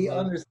 He Mm-hmm.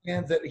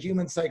 understands that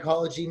human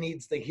psychology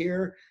needs to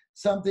hear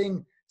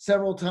something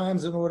several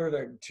times in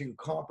order to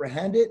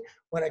comprehend it.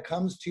 When it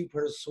comes to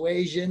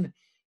persuasion,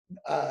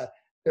 uh,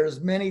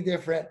 there's many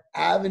different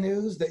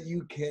avenues that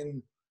you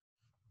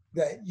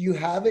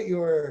have at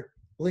your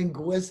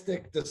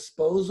linguistic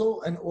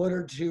disposal in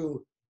order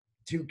to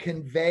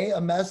convey a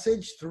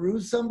message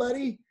through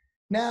somebody.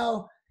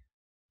 Now,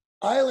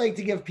 I like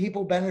to give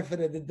people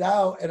benefit of the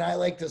doubt, and I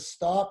like to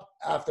stop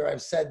after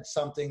I've said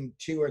something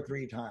 2 or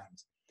 3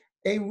 times.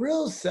 A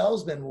real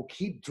salesman will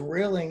keep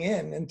drilling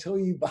in until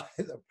you buy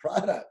the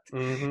product.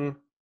 Mm-hmm.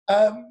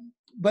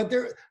 But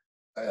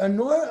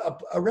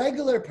a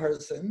regular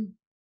person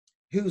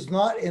who's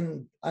not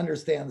in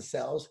understand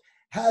sales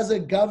has a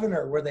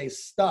governor where they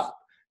stop.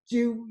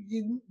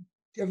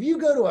 If you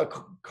go to a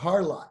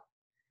car lot,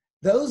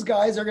 those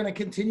guys are going to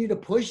continue to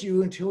push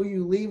you until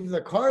you leave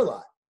the car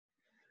lot.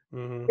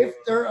 Mm-hmm. If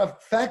they're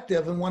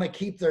effective and want to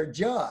keep their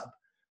job.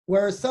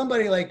 Whereas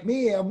somebody like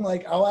me, I'm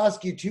like, I'll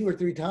ask you 2 or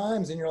 3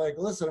 times, and you're like,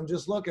 listen, I'm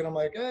just looking. I'm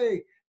like,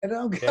 hey, and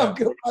I'm Yeah. going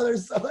to bother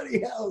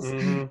somebody else.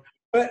 Mm-hmm.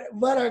 But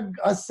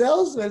a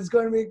salesman is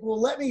going to be, well,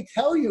 let me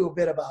tell you a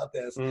bit about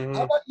this. How Mm-hmm.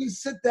 about you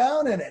sit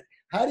down in it?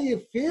 How do you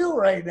feel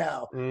right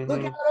now?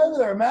 Look Mm-hmm. out over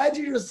there.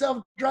 Imagine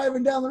yourself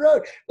driving down the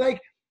road. Like,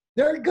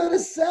 they're going to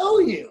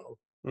sell you.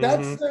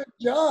 That's Mm-hmm. their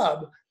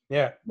job.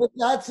 Yeah. But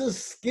that's a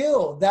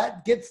skill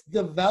that gets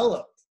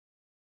developed.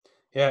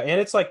 Yeah,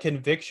 and it's like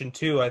conviction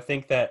too. I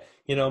think that,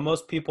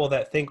 most people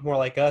that think more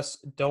like us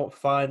don't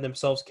find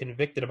themselves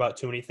convicted about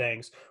too many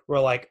things. We're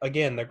like,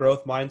 again, the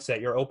growth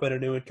mindset, you're open to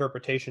new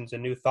interpretations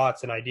and new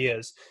thoughts and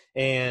ideas.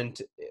 And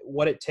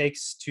what it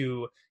takes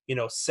to,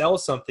 sell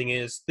something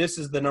is, this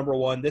is the number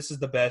one, this is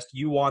the best,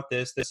 you want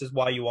this is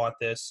why you want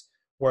this.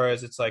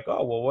 Whereas it's like,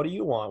 oh, well, what do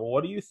you want? Well,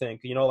 what do you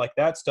think? Like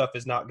that stuff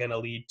is not going to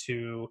lead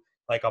to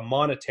like a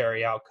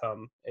monetary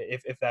outcome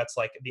if that's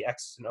like the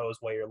X's and O's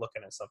way you're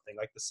looking at something,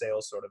 like the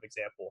sales sort of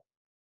example.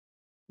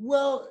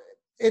 Well,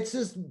 it's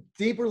just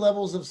deeper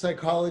levels of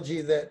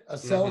psychology that a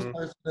Mm-hmm.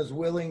 salesperson is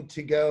willing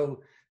to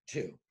go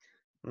to.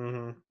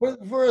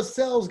 Mm-hmm. For a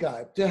sales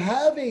guy, to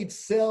have a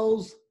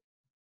sales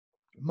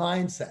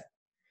mindset,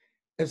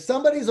 if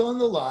somebody's on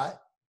the lot,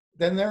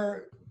 then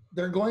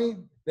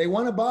they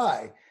want to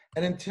buy.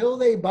 And until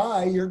they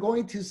buy, you're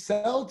going to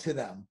sell to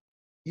them.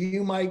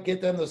 You might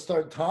get them to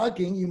start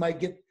talking. You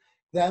might get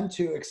them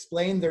to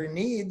explain their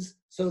needs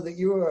so that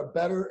you are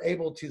better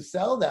able to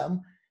sell them.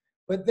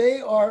 But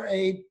they are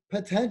a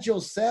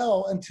potential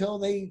sell until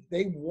they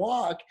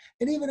walk.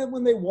 And even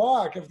when they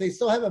walk, if they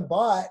still haven't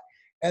bought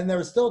and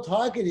they're still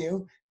talking to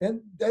you,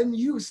 then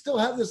you still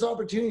have this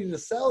opportunity to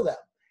sell them.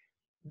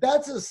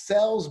 That's a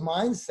sales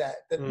mindset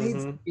that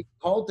needs to Mm-hmm. be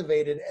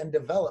cultivated and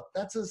developed.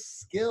 That's a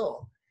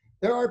skill.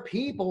 There are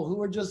people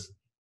who are just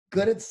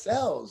good at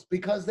sales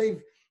because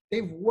they've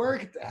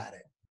worked at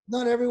it.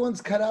 Not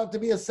everyone's cut out to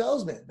be a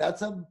salesman.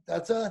 That's a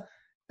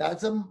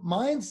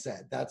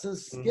mindset. That's a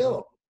Mm-hmm.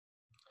 skill.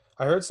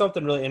 I heard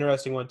something really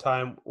interesting one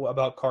time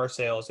about car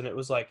sales, and it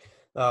was like,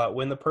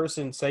 when the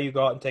person, say you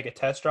go out and take a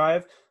test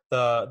drive,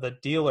 the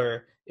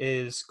dealer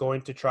is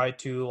going to try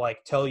to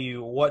like tell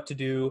you what to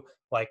do,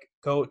 like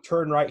go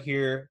turn right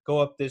here, go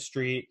up this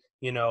street,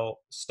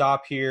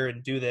 stop here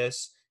and do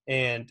this,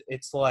 and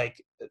it's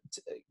like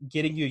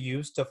getting you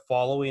used to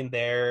following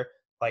their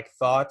like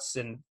thoughts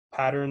and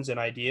patterns and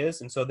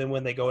ideas. And so then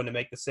when they go in to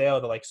make the sale,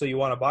 they're like, so you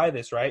want to buy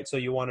this, right? So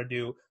you want to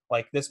do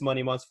like this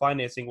money months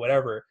financing,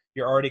 whatever.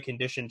 You're already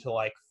conditioned to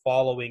like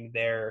following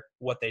their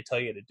what they tell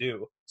you to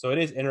do. So it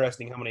is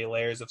interesting how many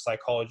layers of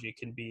psychology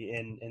can be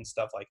in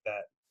stuff like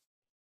that.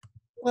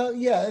 Well,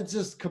 yeah, it's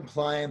just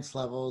compliance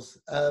levels.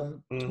 We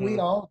Mm-hmm.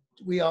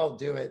 all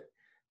do it.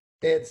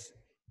 It's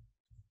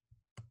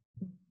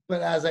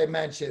but as I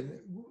mentioned,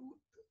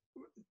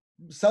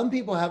 some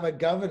people have a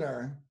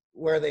governor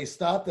where they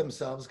stop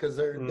themselves because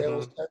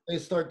Mm-hmm. they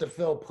start to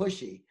feel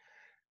pushy.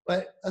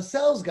 But a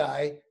sales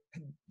guy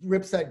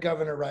rips that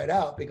governor right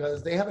out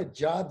because they have a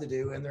job to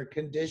do and they're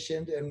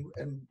conditioned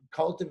and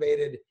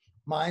cultivated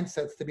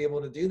mindsets to be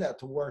able to do that,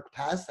 to work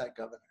past that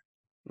governor.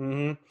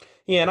 Mm-hmm.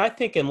 Yeah, and I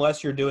think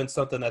unless you're doing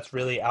something that's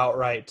really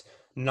outright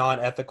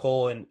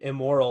non-ethical and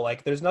immoral.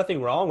 Like there's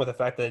nothing wrong with the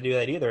fact that they do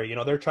that either. You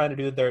know, they're trying to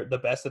do the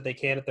best that they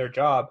can at their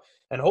job.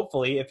 And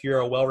hopefully if you're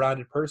a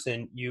well-rounded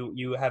person,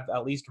 you have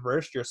at least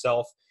versed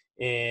yourself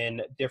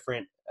in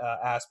different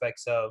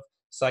aspects of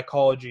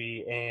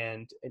psychology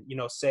and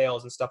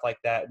sales and stuff like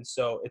that. And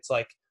so it's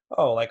like,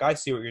 oh, like I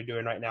see what you're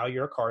doing right now.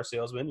 You're a car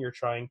salesman. You're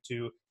trying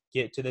to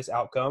get to this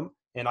outcome,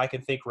 and I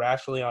can think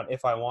rationally on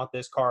if I want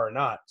this car or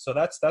not. So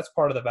that's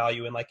part of the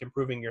value in like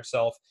improving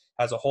yourself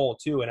as a whole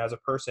too, and as a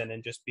person,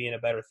 and just being a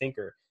better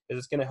thinker, is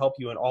it's going to help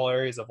you in all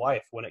areas of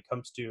life when it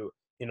comes to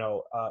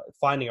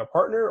finding a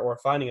partner or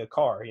finding a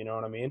car. You know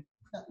what I mean?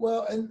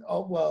 Well, and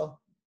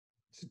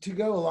to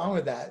go along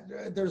with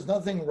that, there's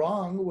nothing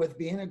wrong with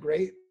being a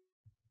great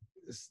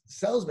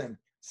salesman. Mm-hmm.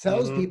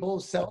 Salespeople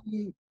sell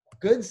you,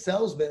 good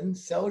salesman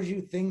sells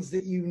you things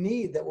that you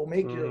need that will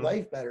make your Mm-hmm.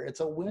 life better. It's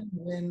a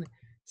win-win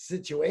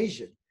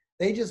situation.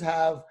 They just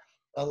have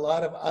a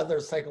lot of other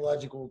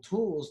psychological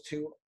tools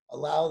to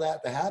allow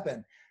that to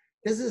happen.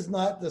 This is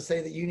not to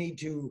say that you need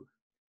to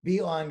be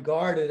on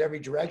guard at every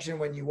direction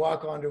when you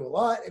walk onto a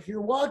lot. If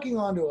you're walking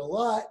onto a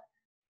lot,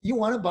 you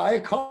want to buy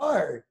a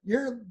car.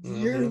 You're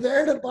Mm-hmm.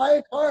 there to buy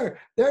a car.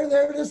 They're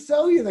there to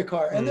sell you the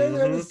car, and they're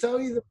there to Mm-hmm. sell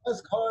you the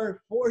best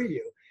car for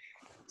you.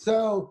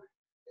 So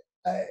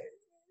uh,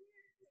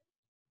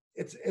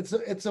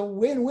 it's a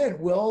win-win.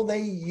 Will they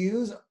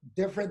use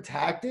different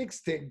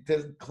tactics to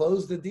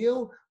close the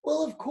deal?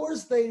 Well, of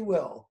course they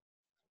will.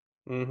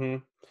 Mm-hmm.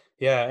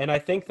 Yeah, and I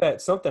think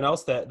that something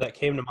else that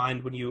came to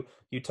mind when you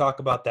talk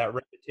about that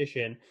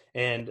repetition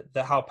and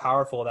the how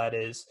powerful that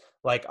is.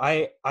 Like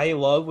I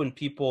love when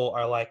people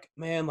are like,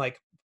 man, like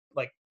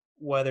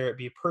whether it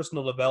be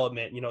personal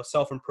development,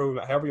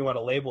 self-improvement, however you want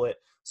to label it.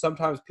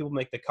 Sometimes people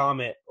make the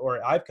comment,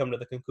 or I've come to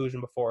the conclusion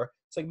before,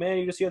 it's like, man,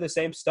 you just hear the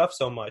same stuff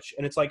so much.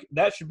 And it's like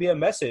that should be a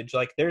message.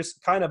 Like there's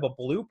kind of a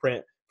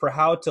blueprint for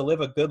how to live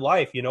a good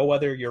life,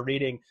 whether you're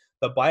reading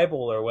the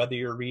Bible or whether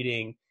you're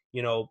reading,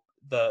 the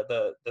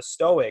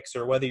Stoics,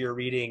 or whether you're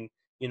reading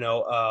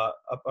a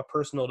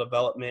personal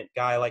development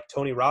guy like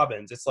Tony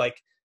Robbins. It's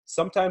like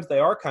sometimes they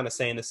are kind of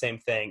saying the same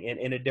thing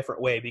in a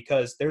different way,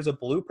 because there's a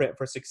blueprint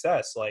for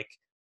success. Like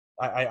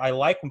I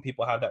like when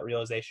people have that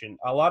realization.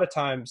 A lot of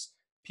times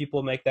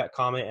people make that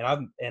comment,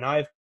 and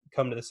I've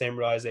come to the same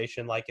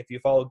realization. Like if you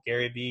follow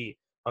Gary Vee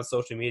on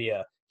social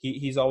media,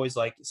 he's always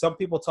like, some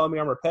people tell me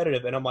I'm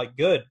repetitive, and I'm like,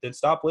 good, then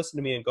stop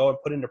listening to me and go and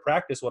put into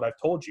practice what I've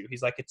told you.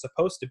 He's like, it's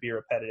supposed to be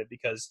repetitive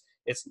because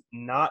it's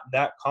not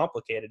that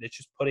complicated. It's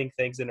just putting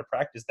things into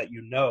practice that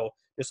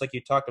just like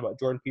you talked about.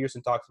 Jordan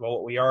Peterson talks about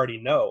what we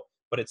already know,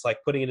 but it's like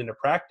putting it into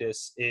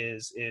practice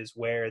is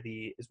where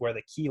the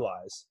key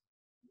lies.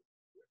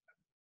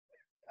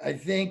 I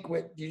think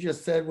what you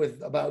just said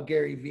with about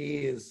Gary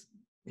Vee is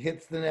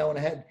hits the nail on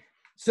the head.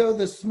 So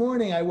this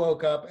morning I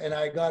woke up and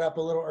I got up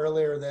a little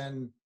earlier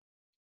than,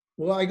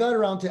 well, I got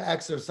around to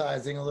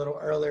exercising a little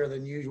earlier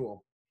than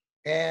usual.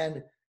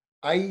 And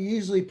I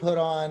usually put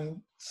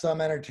on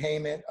some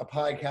entertainment, a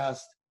podcast,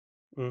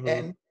 Mm-hmm.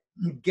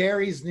 and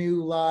Gary's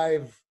new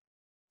live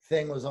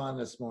thing was on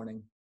this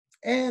morning.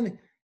 And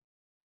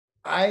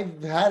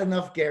I've had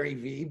enough Gary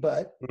Vee,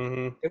 but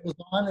Mm-hmm. it was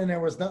on, and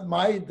there was not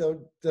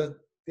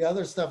the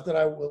other stuff that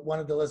I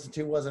wanted to listen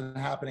to wasn't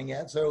happening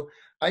yet. So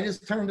I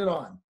just turned it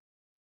on,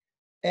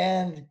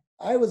 and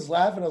I was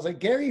laughing. I was like,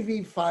 Gary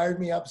Vee fired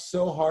me up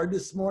so hard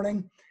this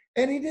morning,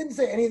 and he didn't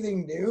say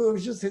anything new. It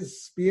was just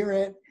his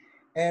spirit,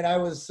 and I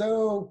was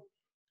so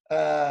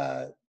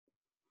uh,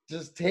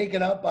 just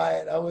taken up by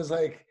it. I was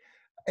like,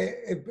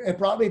 it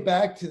brought me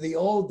back to the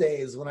old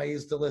days when I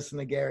used to listen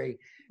to Gary.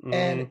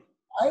 And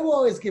Mm-hmm. I will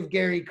always give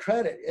Gary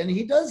credit. And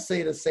he does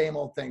say the same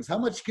old things. How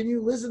much can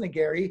you listen to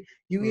Gary?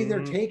 You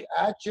either Mm-hmm. take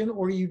action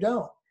or you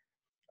don't.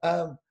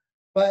 Um,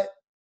 but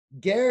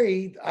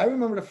Gary, I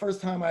remember the first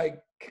time I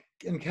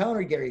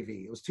encountered Gary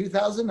Vee. It was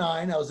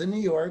 2009. I was in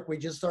New York. We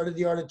just started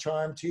The Art of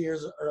Charm 2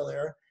 years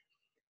earlier.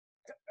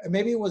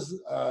 Maybe it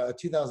was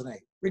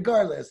 2008.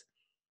 Regardless,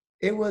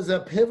 it was a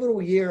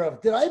pivotal year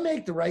of, did I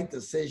make the right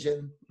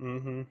decision?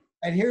 Mm-hmm.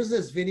 And here's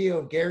this video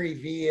of Gary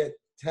Vee at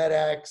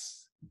TEDx,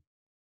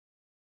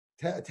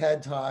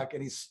 TED Talk,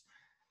 and he's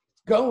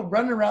going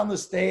running around the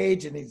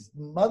stage, and he's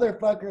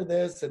motherfucker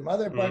this and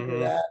motherfucker Mm-hmm.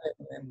 that,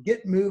 and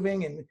get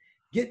moving and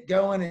get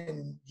going,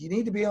 and you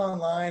need to be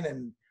online.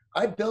 And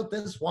I built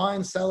this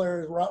wine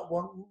cellar,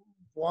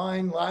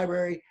 wine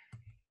library,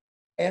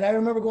 and I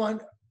remember going,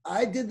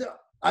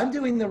 I'm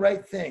doing the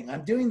right thing.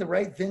 I'm doing the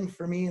right thing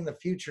for me and the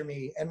future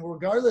me. And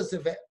regardless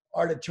if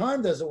Art of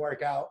Charm doesn't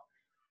work out,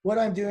 what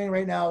I'm doing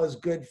right now is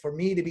good for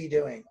me to be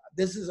doing.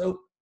 This is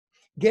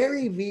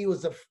Gary Vee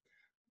was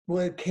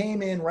what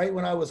came in right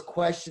when I was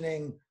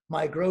questioning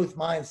my growth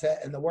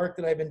mindset and the work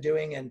that I've been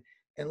doing, and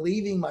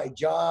leaving my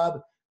job,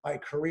 my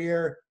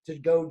career to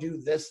go do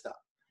this stuff.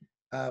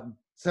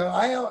 So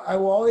I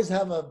will always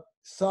have a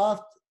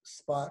soft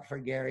spot for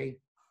Gary.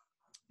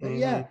 But Mm-hmm.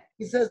 yeah,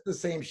 he says the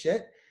same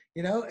shit.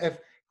 If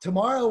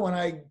tomorrow when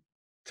I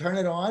turn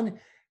it on,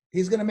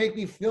 he's gonna make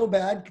me feel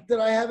bad that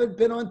I haven't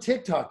been on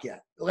TikTok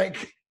yet.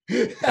 Like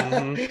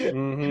Mm-hmm.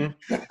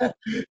 Mm-hmm.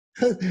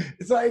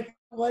 it's like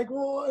I'm like,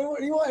 well, what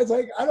do you want? It's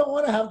like, I don't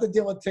want to have to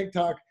deal with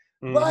TikTok,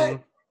 Mm-hmm.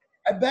 but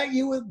I bet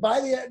you by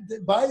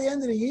the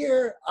end of the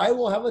year, I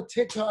will have a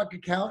TikTok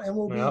account and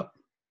Yep.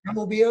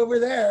 we'll be over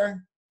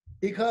there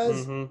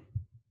because Mm-hmm.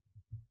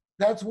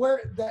 that's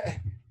where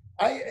that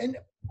and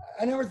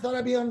I never thought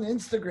I'd be on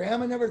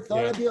Instagram. I never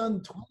thought Yeah. I'd be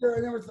on Twitter.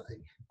 I never thought,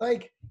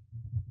 like,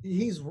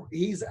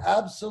 he's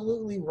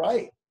absolutely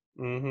right.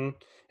 Mm-hmm.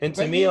 And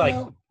to But me, you like,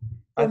 know,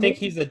 I for think me,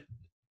 he's a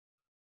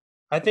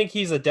I think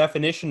he's a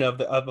definition of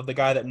the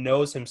guy that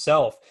knows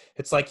himself.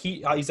 It's like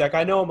he's like,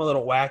 I know I'm a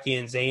little wacky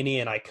and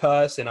zany and I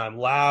cuss and I'm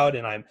loud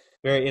and I'm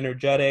very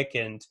energetic,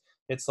 and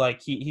it's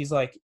like he's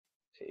like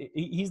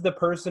he's the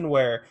person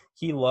where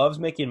he loves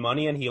making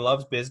money and he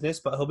loves business,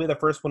 but he'll be the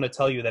first one to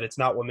tell you that it's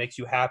not what makes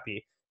you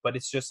happy. But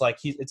it's just like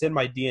it's in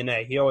my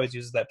DNA. He always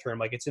uses that term,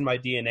 like it's in my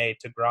DNA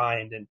to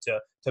grind and to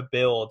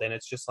build, and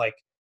it's just like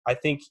I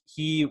think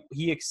he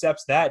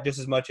accepts that just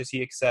as much as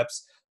he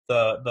accepts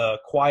the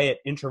quiet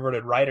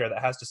introverted writer that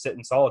has to sit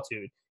in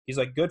solitude. He's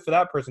like, good for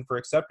that person for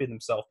accepting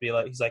themselves. Be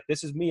like, he's like,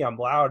 this is me. I'm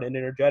loud and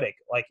energetic.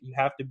 Like you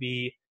have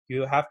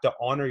to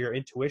honor your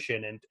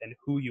intuition and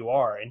who you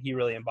are. And he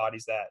really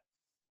embodies that.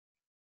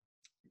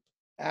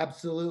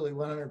 absolutely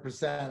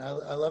 100%.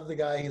 I love the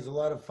guy. He's a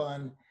lot of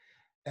fun.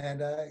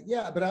 And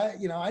yeah, but I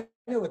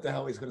know what the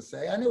hell he's going to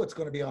say. I know what's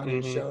going to be on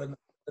his Mm-hmm. show in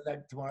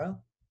the tomorrow.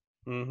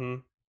 Mm-hmm.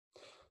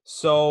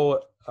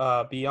 So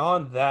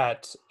beyond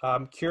that,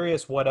 I'm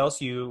curious what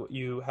else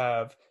you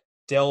have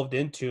delved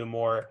into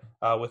more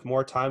with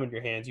more time in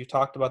your hands. You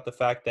talked about the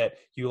fact that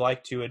you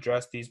like to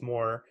address these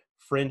more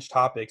fringe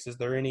topics. Is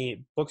there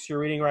any books you're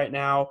reading right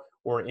now,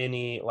 or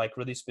any like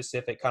really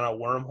specific kind of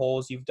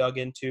wormholes you've dug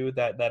into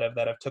that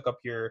have took up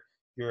your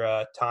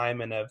time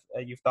and have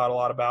you've thought a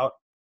lot about?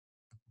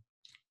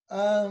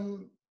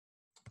 Um,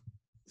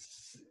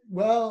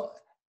 well,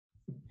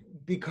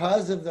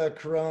 because of the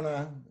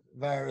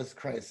coronavirus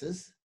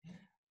crisis,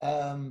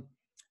 um,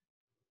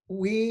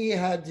 we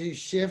had to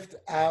shift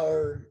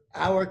our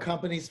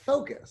company's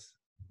focus.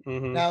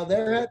 Mm-hmm. Now,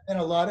 there have been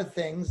a lot of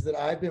things that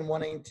I've been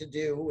wanting to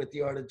do with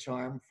the Art of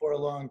Charm for a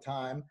long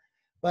time,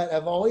 but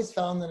I've always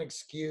found an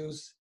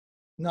excuse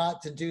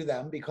not to do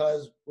them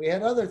because we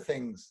had other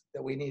things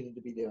that we needed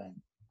to be doing.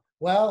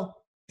 Well,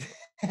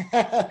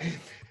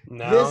 this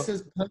Now,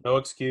 has no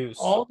excuse.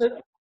 all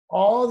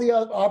the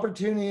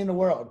opportunity in the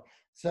world.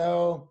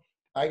 So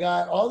I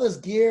got all this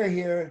gear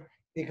here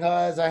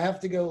because I have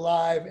to go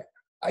live.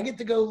 I get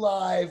to go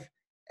live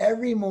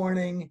every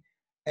morning,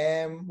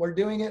 and we're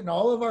doing it in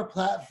all of our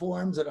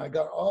platforms. And I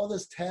got all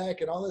this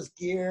tech and all this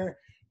gear,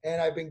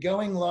 and I've been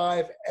going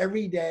live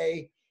every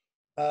day.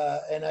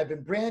 And I've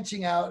been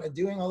branching out and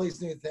doing all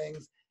these new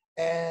things,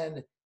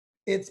 and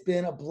it's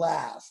been a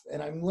blast. And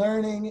I'm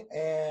learning,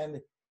 and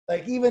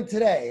like even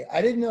today,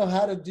 I didn't know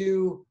how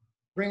to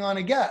bring on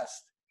a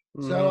guest,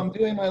 so Mm-hmm. I'm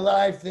doing my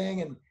live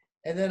thing, and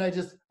then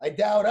I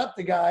dialed up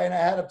the guy, and I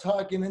had him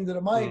talking into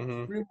the mic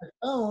Mm-hmm. through my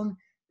phone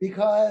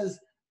because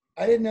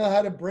I didn't know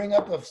how to bring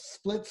up a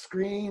split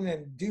screen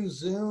and do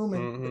Zoom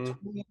and Mm-hmm.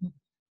 between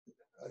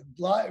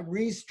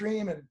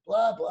restream and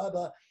blah blah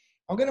blah.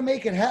 I'm gonna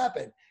make it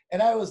happen.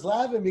 And I was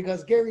laughing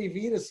because Gary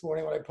Vee this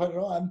morning when I put it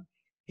on,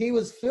 he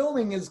was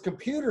filming his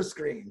computer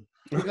screen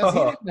because he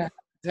didn't have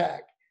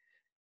tech.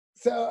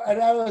 So,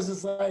 and I was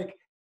just like,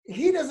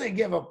 he doesn't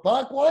give a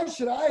fuck. Why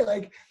should I?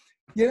 Like,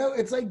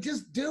 it's like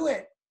just do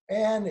it.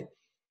 And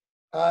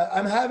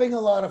I'm having a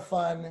lot of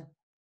fun.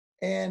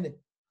 And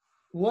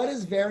what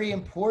is very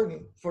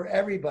important for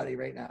everybody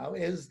right now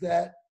is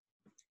that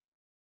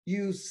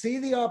you see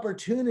the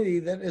opportunity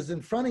that is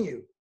in front of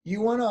you.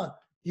 You want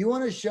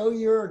to show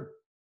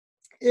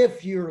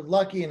if you're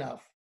lucky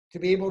enough to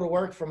be able to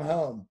work from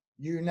home,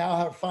 you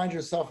now find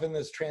yourself in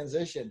this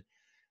transition.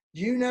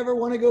 You never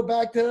want to go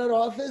back to that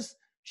office.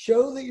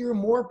 Show that you're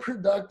more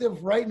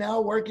productive right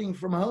now working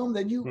from home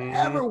than you Mm-hmm.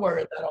 ever were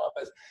at that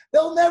office.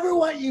 They'll never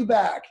want you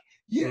back.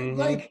 You Mm-hmm.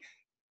 like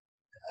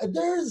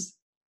there's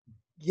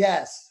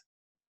yes,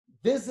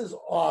 this is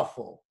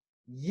awful.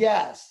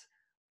 Yes,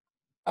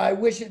 I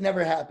wish it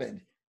never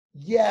happened.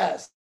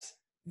 Yes,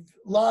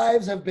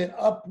 lives have been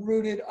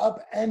uprooted,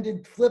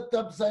 upended, flipped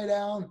upside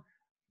down.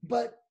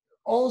 But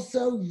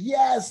also,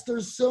 yes,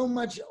 there's so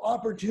much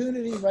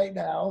opportunity right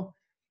now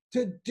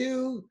to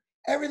do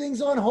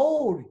everything's on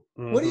hold.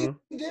 What are you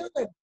Mm-hmm.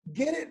 doing?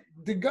 Get it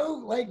to go.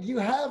 Like you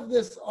have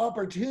this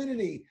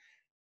opportunity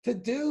to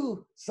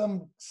do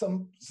some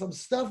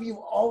stuff you've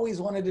always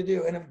wanted to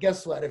do. And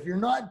guess what? If you're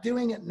not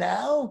doing it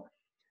now,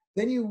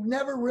 then you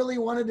never really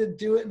wanted to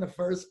do it in the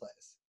first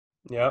place.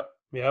 Yep,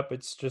 yep.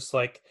 It's just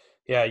like,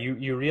 yeah,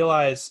 you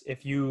realize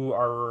if you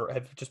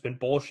have just been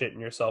bullshitting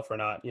yourself or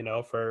not,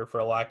 for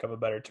a lack of a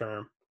better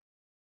term.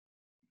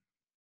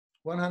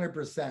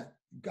 100%.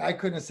 I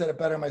couldn't have said it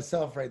better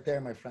myself right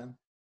there, my friend.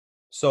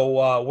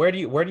 So where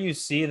do you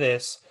see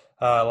this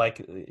like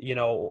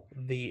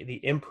the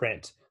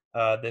imprint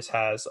this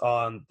has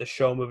on the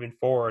show moving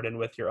forward and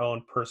with your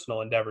own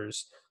personal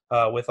endeavors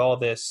with all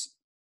this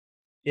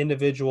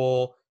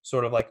individual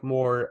sort of like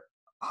more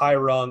high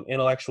rung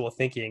intellectual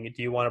thinking?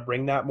 Do you want to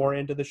bring that more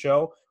into the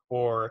show,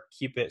 or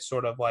keep it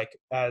sort of like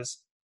as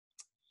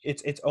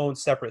its own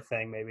separate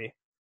thing, maybe?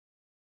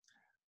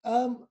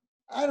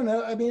 I don't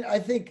know. I mean, I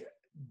think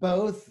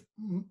both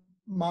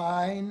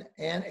mine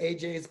and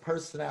AJ's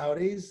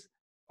personalities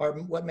are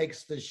what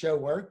makes the show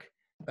work,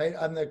 right?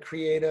 I'm the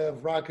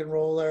creative rock and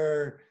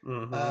roller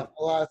Mm-hmm.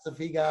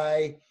 philosophy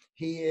guy.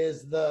 He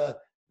is the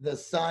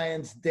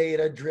science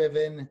data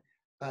driven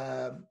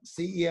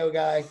CEO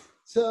guy.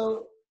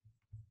 So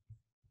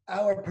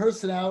our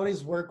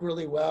personalities work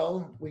really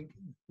well. We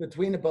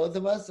between the both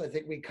of us, I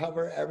think we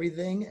cover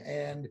everything,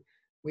 and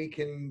we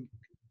can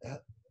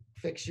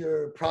fix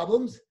your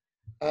problems.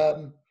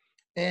 Um,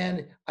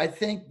 and I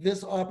think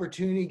this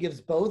opportunity gives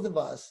both of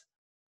us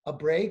a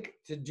break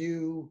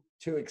to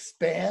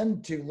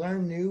expand, to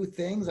learn new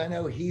things. I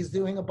know he's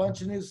doing a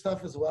bunch of new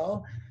stuff as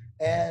well,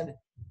 and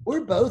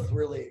we're both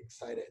really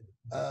excited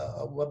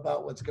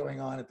about what's going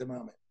on at the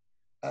moment.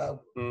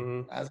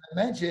 Mm-hmm. As I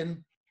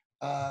mentioned,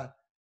 uh,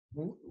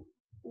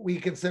 we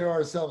consider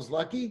ourselves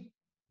lucky.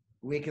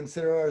 We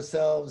consider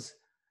ourselves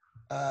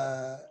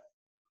uh,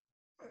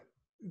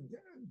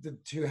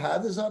 to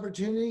have this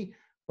opportunity,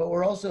 but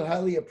we're also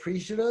highly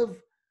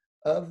appreciative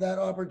of that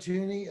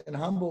opportunity and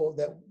humble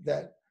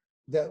that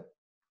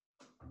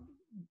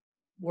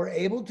we're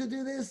able to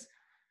do this.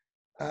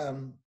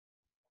 Um,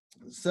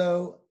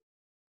 so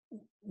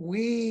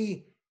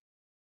we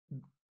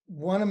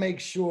want to make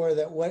sure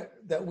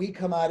that we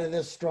come out of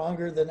this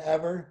stronger than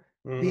ever,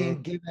 Mm-hmm.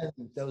 being given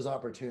those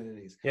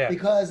opportunities. Yeah.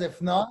 Because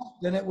if not,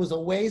 then it was a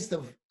waste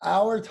of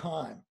our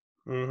time.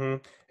 Mm-hmm.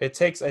 It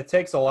takes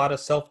a lot of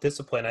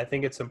self-discipline. I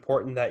think it's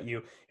important that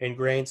you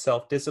ingrain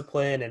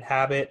self-discipline and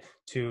habit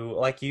to,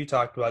 like you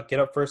talked about, get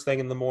up first thing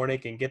in the morning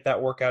and get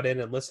that workout in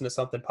and listen to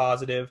something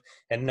positive,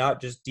 and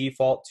not just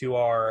default to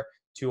our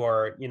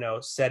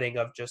setting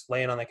of just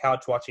laying on the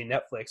couch watching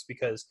Netflix,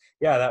 because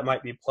yeah, that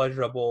might be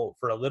pleasurable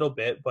for a little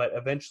bit, but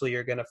eventually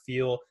you're going to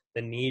feel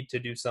the need to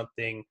do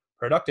something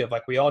productive.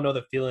 Like we all know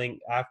the feeling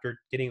after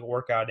getting a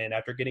workout in,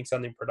 after getting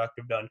something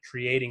productive done,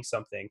 creating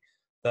something.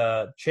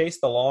 The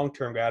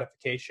long-term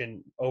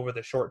gratification over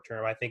the short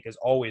term, I think, is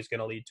always going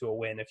to lead to a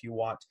win if you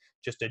want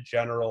just a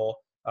general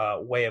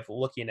way of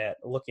looking at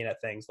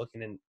things,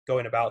 looking and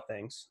going about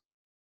things.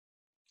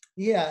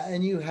 Yeah,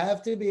 and you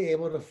have to be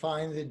able to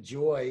find the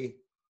joy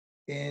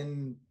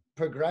in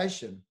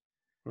progression.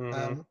 Mm-hmm.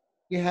 Um,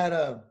 we had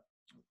a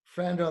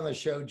friend on the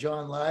show,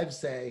 John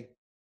Livesay,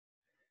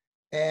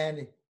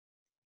 and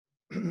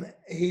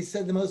he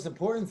said the most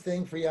important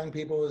thing for young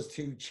people is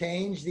to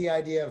change the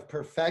idea of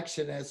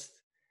perfectionist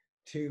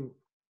to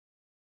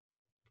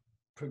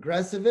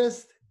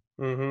progressivist,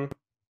 Mm-hmm.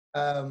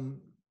 um,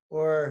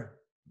 or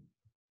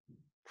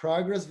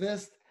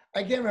progressivist.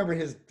 I can't remember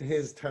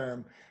his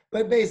term,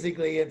 but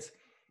basically it's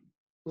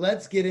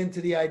let's get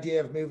into the idea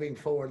of moving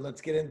forward.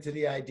 Let's get into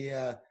the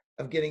idea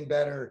of getting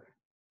better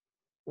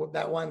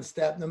that one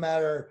step, no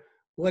matter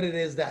what it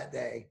is that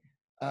day,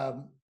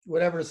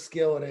 whatever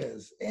skill it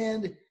is.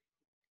 And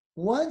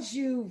once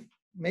you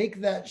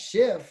make that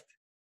shift,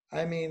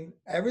 I mean,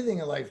 everything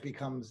in life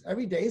becomes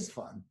every day is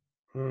fun.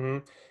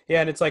 Mm-hmm. Yeah,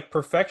 and it's like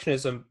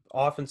perfectionism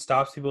often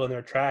stops people in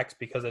their tracks,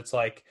 because it's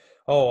like,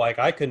 oh, like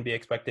I couldn't be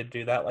expected to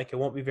do that. Like it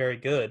won't be very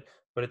good.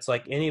 But it's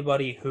like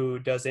anybody who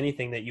does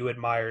anything that you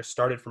admire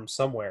started from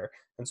somewhere.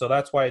 And so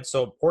that's why it's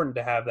so important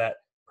to have that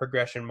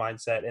progression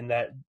mindset and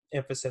that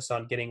emphasis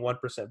on getting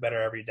 1% better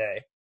every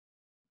day.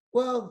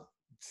 Well,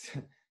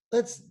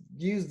 let's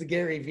use the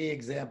Gary Vee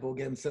example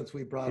again since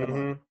we brought him up.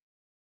 Mm-hmm.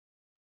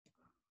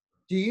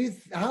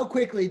 How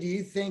quickly do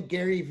you think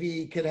Gary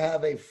Vee could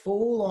have a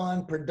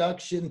full-on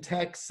production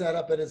tech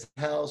setup at his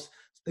house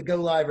to go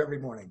live every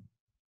morning?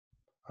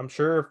 I'm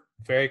sure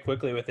very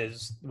quickly with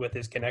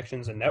his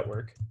connections and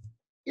network.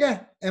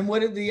 Yeah, and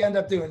what did he end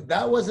up doing?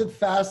 That wasn't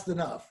fast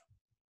enough.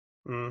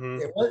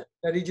 Mm-hmm. It was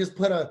that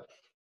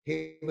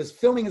he was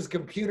filming his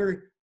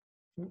computer,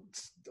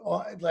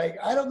 like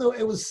I don't know,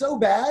 it was so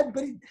bad,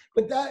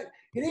 but that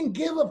he didn't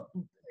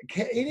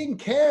he didn't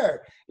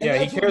care, and Yeah, he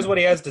that's what cares what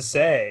he has to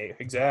say.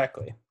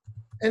 Exactly.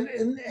 and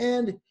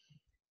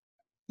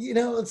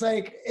it's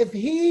like if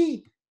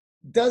he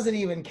doesn't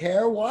even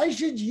care, why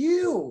should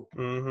you?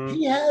 Mm-hmm.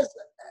 He has,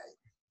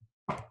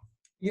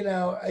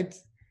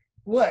 it's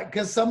what?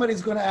 Because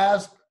somebody's going to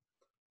ask,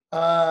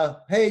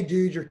 "Hey,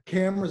 dude, your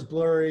camera's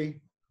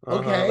blurry." Uh-huh.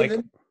 Okay, Like,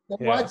 then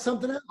yeah. watch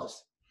something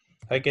else.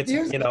 Like it's,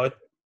 Here's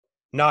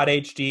not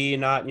HD,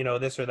 not,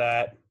 this or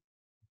that.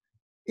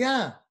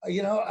 yeah,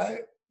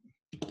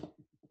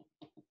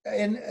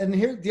 and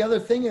here the other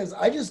thing is,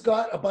 I just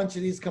got a bunch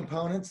of these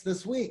components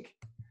this week,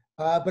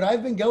 but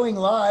I've been going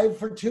live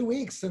for 2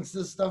 weeks since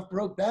this stuff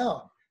broke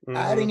down, Mm-hmm.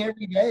 adding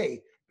every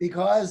day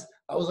because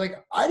I was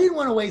like, I didn't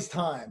want to waste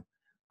time.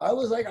 I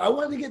was like, I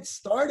wanted to get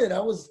started.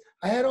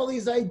 I had all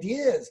these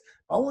ideas.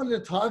 I wanted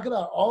to talk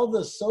about all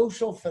the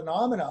social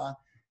phenomena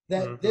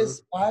that Mm-hmm.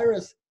 this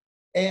virus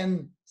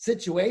and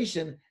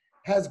situation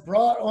has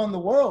brought on the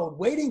world,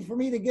 waiting for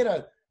me to get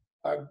a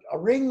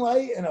ring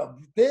light and a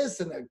this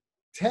and a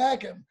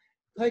tech. And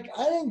like,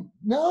 I didn't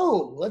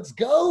know. Let's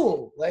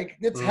go. Like,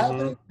 it's Mm-hmm.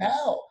 happening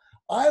now.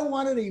 I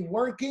wanted a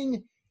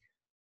working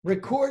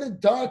recorded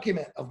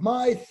document of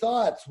my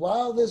thoughts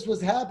while this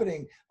was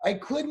happening. I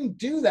couldn't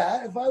do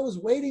that if I was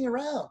waiting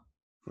around.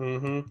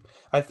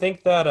 I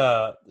think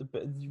that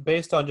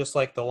based on just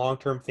like the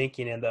long-term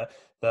thinking and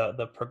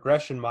the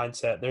progression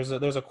mindset, there's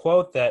a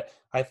quote that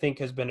I think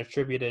has been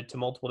attributed to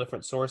multiple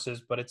different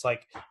sources, but it's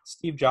like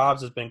Steve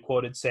Jobs has been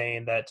quoted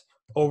saying that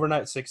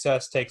overnight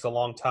success takes a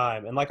long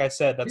time. And like I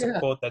said, that's a Yeah.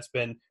 quote that's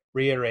been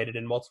reiterated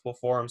in multiple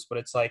forms, but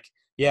it's like,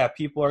 yeah,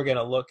 people are going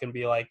to look and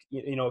be like,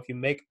 if you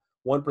make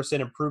 1%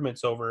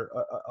 improvements over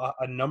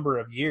a number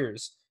of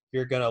years,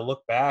 you're going to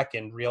look back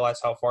and realize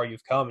how far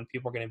you've come, and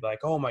people are going to be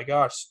like, oh my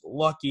gosh,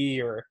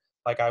 lucky, or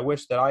like, I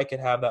wish that I could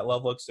have that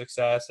level of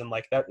success. And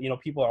like that,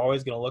 people are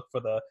always going to look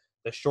for the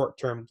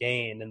short-term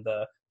gain and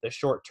the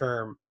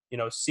short-term,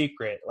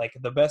 secret. Like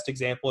the best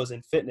example is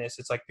in fitness.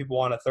 It's like people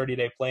want a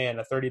 30-day plan,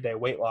 a 30-day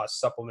weight loss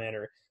supplement,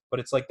 but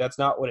it's like, that's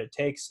not what it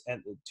takes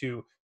and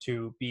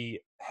to be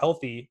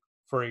healthy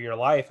for your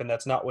life. And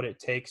that's not what it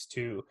takes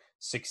to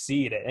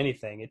succeed at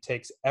anything. It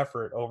takes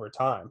effort over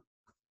time.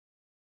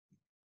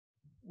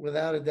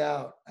 Without a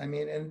doubt. I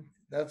mean, and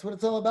that's what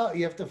it's all about.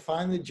 You have to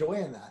find the joy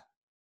in that.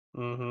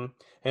 And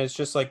it's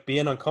just like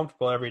being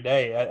uncomfortable every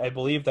day. I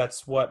believe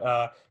that's what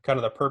kind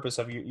of the purpose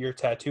of your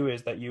tattoo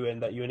is, that you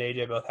and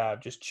AJ both have,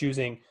 just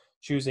choosing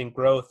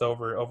growth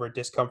over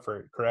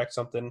discomfort. Correct?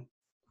 Something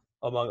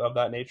along of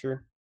that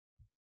nature.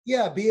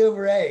 Yeah, B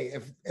over A.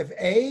 If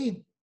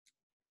A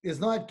is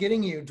not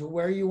getting you to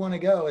where you want to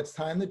go, it's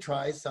time to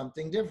try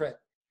something different.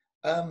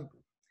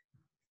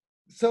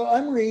 So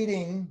I'm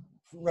reading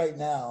right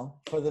now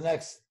for the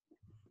next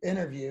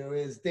interview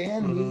is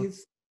Dan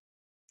Heath's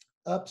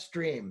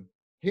Upstream.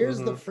 Here's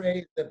the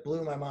phrase that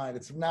blew my mind.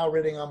 It's now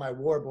written on my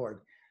warboard.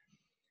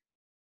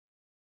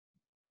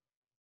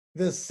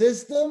 The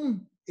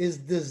system is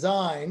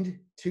designed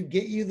to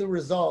get you the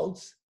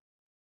results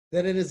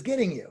that it is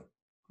getting you.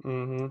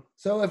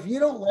 So if you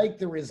don't like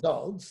the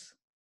results,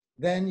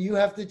 then you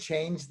have to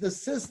change the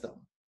system,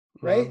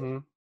 right?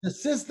 The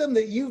system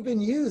that you've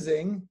been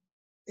using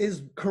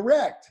is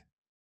correct.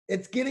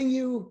 It is getting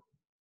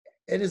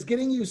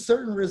you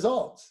certain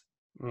results.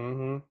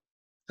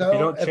 So if you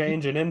don't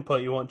change an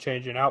input, you won't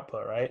change an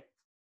output, right?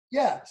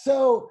 Yeah.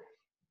 So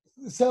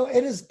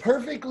it is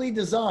perfectly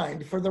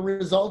designed for the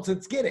results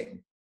it's getting.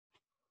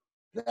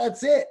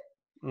 That's it.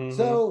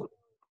 So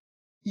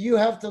you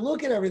have to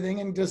look at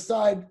everything and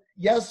decide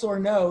yes or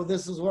no,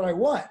 this is what I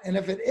want. And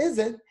if it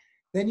isn't,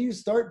 then you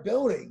start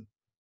building.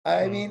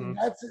 I mean,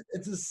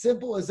 it's as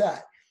simple as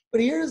that.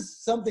 But here's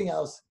something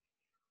else.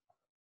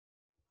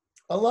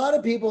 A lot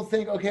of people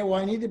think, okay, well,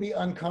 I need to be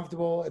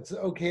uncomfortable. It's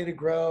okay to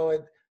grow.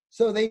 And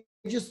so they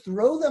just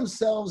throw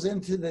themselves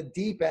into the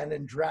deep end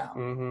and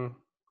drown.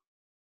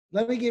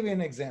 Let me give you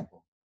an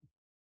example.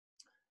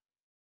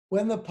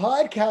 When the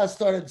podcast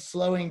started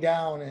slowing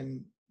down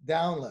in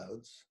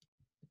downloads,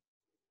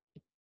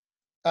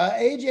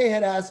 AJ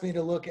had asked me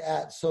to look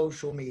at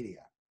social media.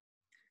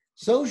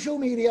 Social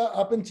media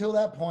up until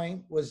that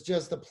point was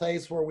just a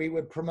place where we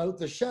would promote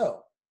the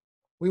show.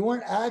 We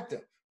weren't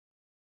active.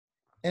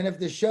 And if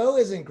the show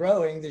isn't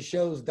growing, the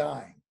show's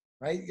dying,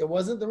 right? It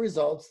wasn't the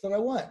results that I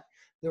want.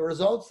 The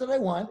results that I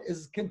want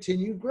is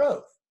continued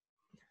growth.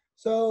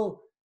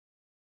 So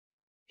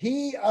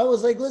I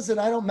was like, listen,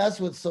 I don't mess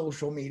with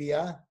social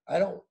media.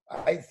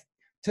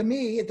 To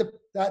me, at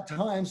that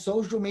time,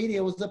 social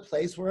media was the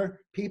place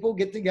where people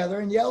get together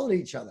and yell at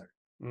each other.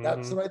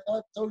 That's what I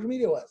thought social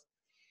media was.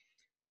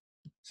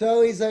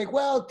 So he's like,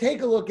 well,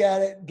 take a look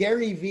at it.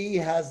 Gary Vee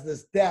has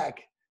this deck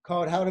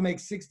called How to Make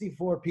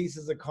 64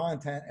 Pieces of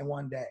Content in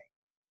One Day.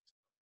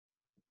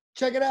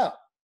 Check it out.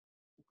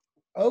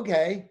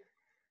 Okay.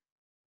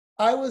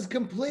 I was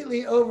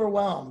completely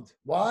overwhelmed.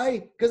 Why?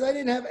 Because I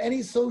didn't have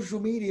any social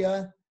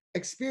media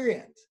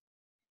experience.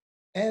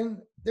 And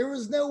there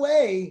was no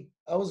way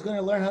I was going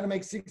to learn how to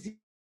make 60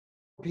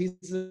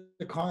 pieces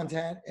of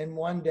content in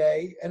one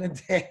day and a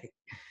day.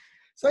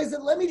 So I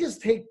said, let me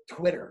just take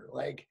Twitter.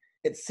 Like,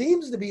 it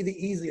seems to be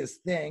the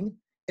easiest thing.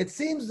 It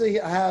seems to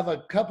have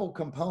a couple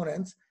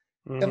components.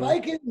 If I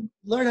can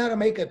learn how to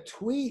make a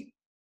tweet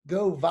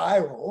go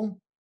viral,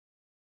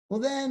 well,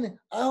 then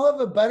I'll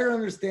have a better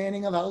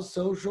understanding of how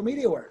social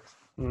media works.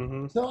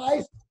 So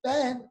I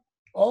spent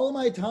all of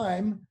my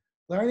time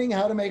learning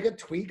how to make a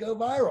tweet go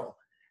viral.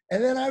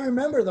 And then I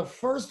remember the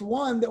first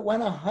one that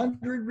went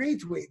 100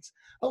 retweets.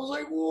 I was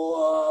like,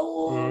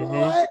 whoa,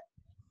 what?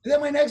 And then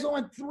my next one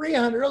went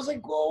 300. I was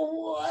like,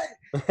 whoa,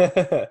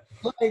 what?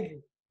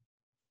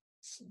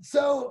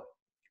 So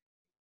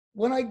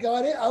when I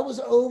got it, I was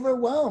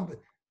overwhelmed.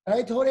 And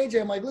I told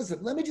AJ, I'm like, listen,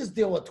 let me just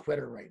deal with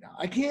Twitter right now.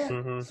 I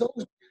can't, so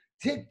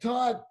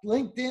TikTok,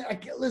 LinkedIn, I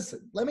can't,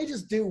 listen, let me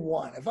just do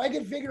one. If I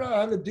can figure out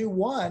how to do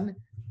one,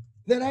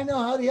 then I know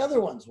how the other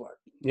ones work.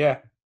 Yeah.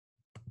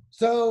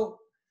 So,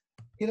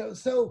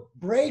 so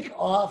break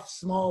off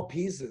small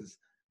pieces.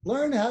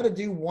 Learn how to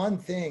do one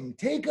thing.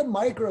 Take a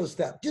micro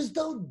step. Just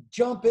don't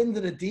jump into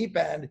the deep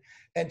end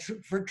and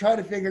try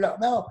to figure it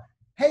out. Now,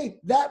 hey,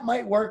 that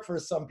might work for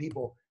some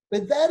people,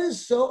 but that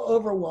is so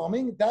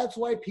overwhelming. That's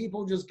why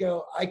people just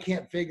go, I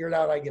can't figure it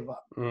out. I give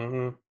up.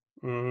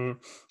 Hmm.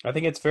 I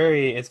think it's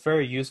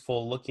very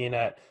useful looking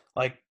at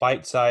like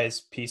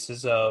bite-sized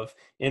pieces of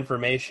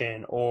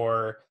information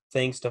or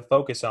things to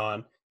focus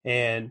on,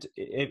 and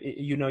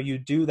you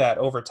do that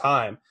over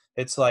time.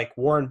 It's like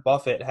Warren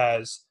Buffett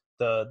has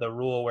the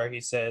rule where he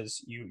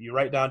says you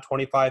write down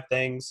 25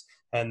 things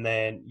and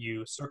then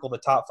you circle the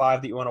top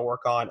five that you want to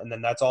work on, and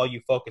then that's all you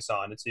focus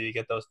on until you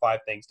get those five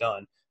things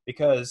done.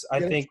 Because I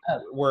Get it think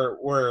done.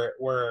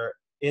 we're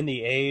in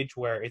the age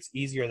where it's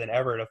easier than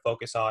ever to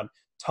focus on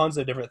tons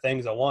of different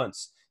things at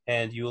once,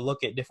 and you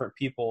look at different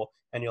people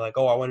and you're like,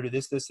 oh, I want to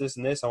do this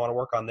and this, I want to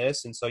work on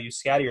this, and so you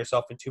scatter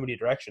yourself in too many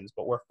directions.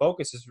 But where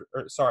focus is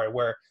or, sorry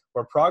where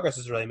progress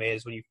is really made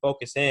is when you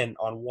focus in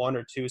on one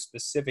or two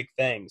specific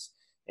things,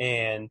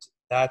 and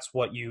that's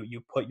what you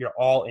put your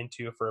all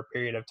into for a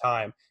period of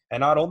time. And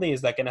not only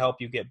is that going to help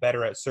you get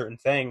better at certain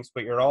things,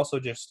 but you're also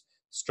just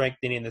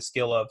strengthening the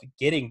skill of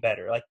getting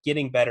better. Like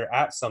getting better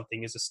at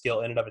something is a skill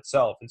in and of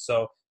itself. And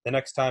so the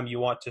next time you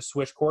want to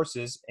switch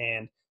courses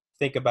and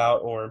think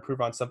about or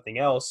improve on something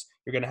else,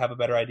 you're going to have a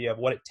better idea of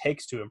what it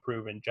takes to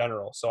improve in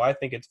general. So I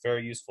think it's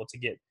very useful to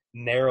get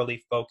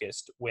narrowly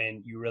focused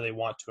when you really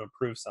want to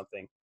improve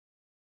something.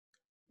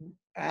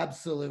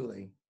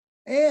 Absolutely.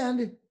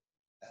 And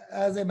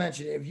as I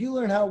mentioned, if you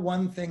learn how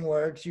one thing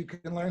works, you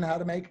can learn how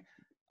to make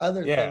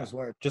other Yeah. things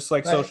work. Just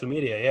like Right? social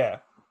media. Yeah.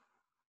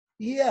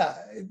 Yeah.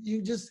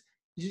 You just,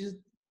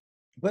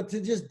 but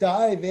to just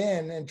dive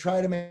in and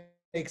try to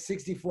make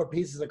 64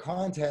 pieces of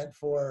content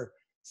for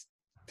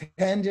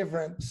 10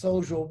 different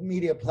social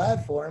media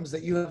platforms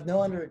that you have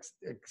no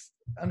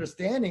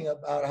understanding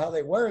about how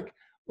they work,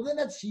 well, then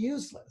that's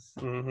useless.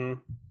 Mm-hmm.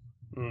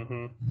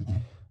 Mm-hmm.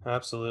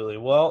 Absolutely.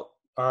 Well,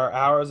 our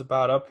hour is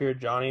about up here,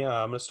 Johnny.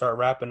 I'm going to start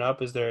wrapping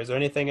up. Is there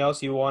anything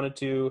else you wanted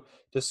to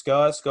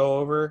discuss, go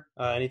over?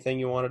 Anything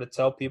you wanted to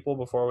tell people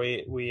before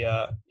we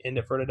end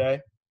it for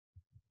today?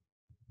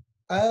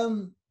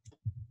 Um,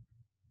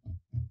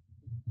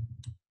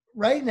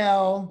 right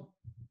now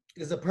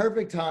is a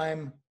perfect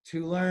time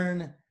to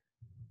learn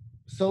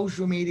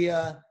social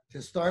media,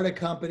 to start a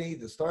company,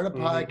 to start a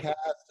Mm-hmm.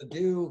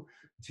 podcast,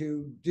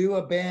 to do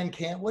a band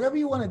camp, whatever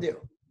you want to do.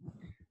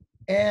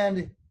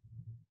 And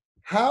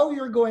how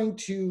you're going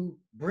to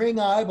bring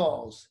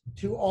eyeballs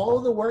to all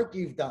the work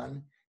you've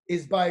done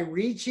is by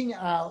reaching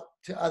out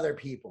to other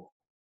people.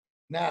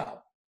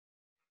 Now,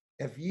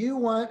 if you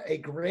want a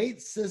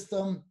great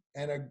system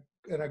and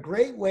a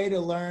great way to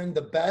learn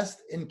the best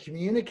in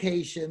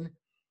communication,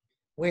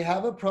 we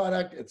have a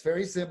product. It's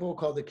very simple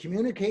called the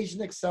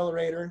Communication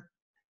Accelerator.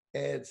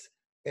 It's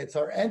it's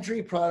our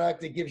entry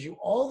product. It gives you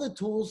all the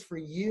tools for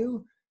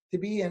you to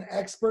be an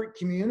expert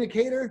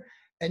communicator,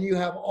 and you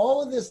have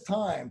all of this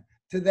time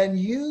to then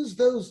use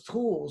those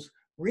tools,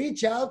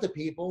 reach out to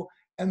people,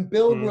 and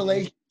build Mm-hmm.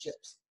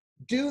 relationships.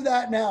 Do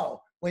that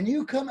now. When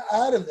you come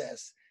out of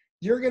this,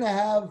 you're going to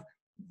have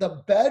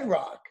the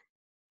bedrock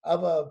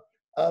of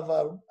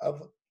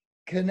of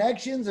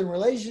connections and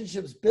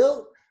relationships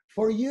built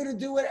for you to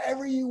do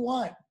whatever you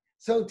want.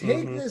 So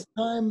take Mm-hmm. this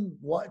time,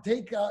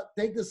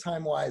 take this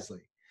time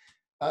wisely.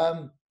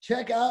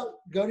 Check out,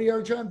 go to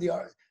your term,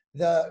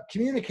 the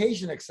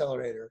Communication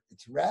Accelerator.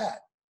 It's rad.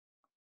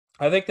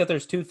 I think that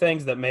there's two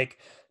things that make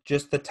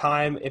just the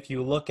time, if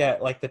you look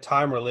at like the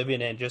time we're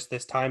living in, just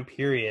this time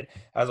period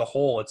as a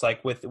whole, it's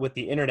like with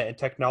the internet and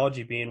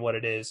technology being what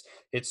it is,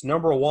 it's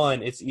number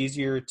one, it's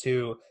easier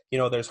to,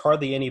 there's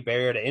hardly any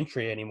barrier to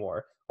entry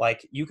anymore.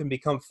 Like you can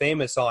become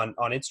famous on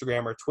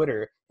Instagram or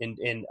Twitter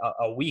in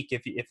a week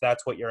if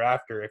that's what you're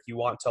after. If you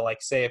want to,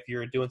 like, say if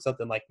you're doing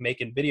something like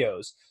making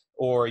videos,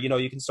 or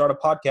you can start a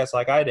podcast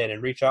like I did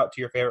and reach out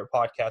to your favorite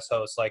podcast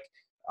hosts. Like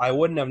I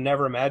wouldn't have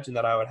never imagined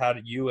that I would have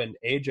you and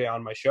AJ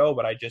on my show,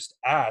 but I just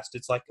asked.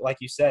 It's like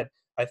you said,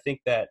 I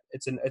think that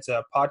it's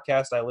a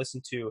podcast I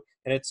listen to,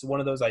 and it's one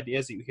of those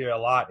ideas that you hear a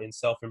lot in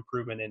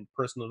self-improvement and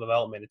personal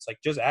development. It's like,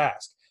 just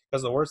ask,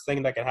 because the worst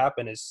thing that can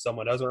happen is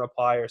someone doesn't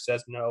reply or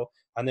says no,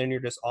 and then you're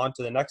just on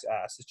to the next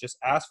ask. It's just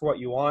ask for what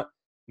you want.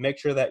 Make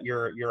sure that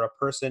you're a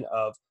person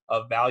of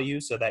value,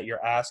 so that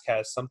your ask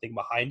has something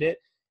behind it.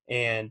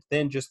 And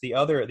then just the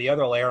other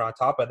layer on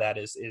top of that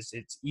is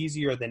it's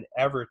easier than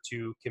ever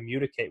to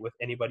communicate with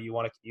anybody you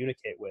want to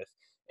communicate with.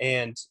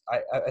 And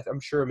I'm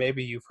sure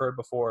maybe you've heard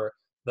before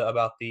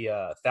about the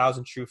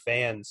Thousand True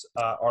Fans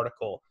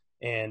article,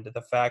 and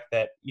the fact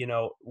that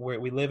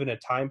we live in a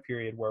time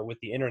period where with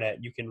the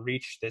internet you can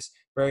reach this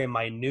very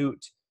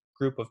minute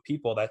group of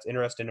people that's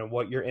interested in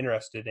what you're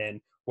interested in,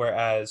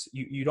 whereas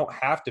you don't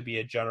have to be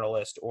a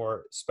generalist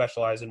or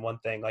specialize in one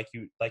thing like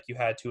you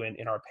had to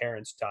in our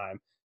parents'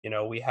 time.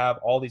 We have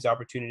all these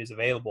opportunities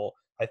available.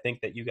 I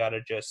think that you got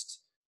to just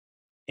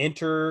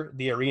enter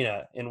the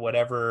arena in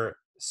whatever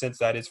sense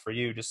that is for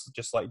you.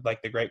 Just like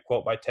the great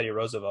quote by Teddy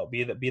Roosevelt: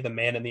 be the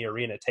man in the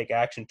arena, take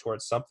action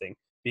towards something.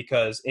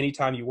 Because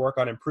anytime you work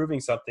on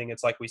improving something,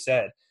 it's like we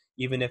said,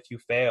 even if you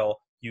fail,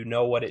 you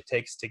know what it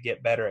takes to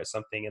get better at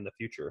something in the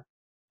future.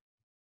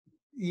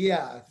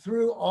 Yeah,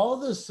 through all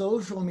the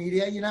social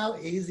media, you know how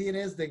easy it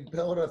is to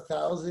build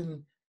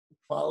 1,000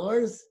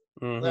 followers.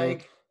 Mm-hmm.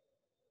 Like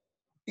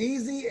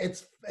easy.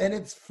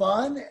 It's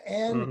fun,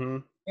 and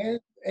Mm-hmm.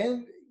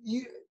 and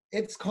you.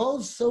 It's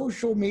called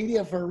social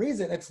media for a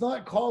reason. It's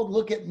not called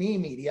look at me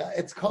media.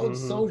 It's called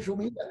Mm-hmm. social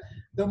media.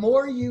 The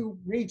more you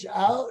reach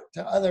out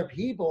to other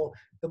people,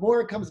 the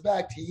more it comes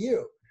back to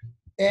you.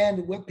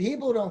 And what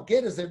people don't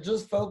get is they're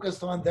just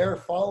focused on their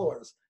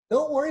followers.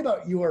 Don't worry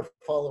about your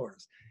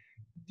followers.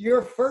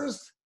 Your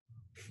first,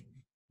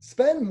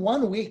 spend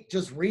 1 week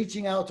just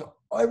reaching out to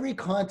every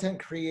content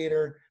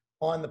creator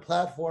on the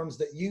platforms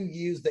that you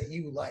use that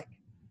you like.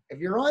 If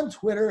you're on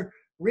Twitter,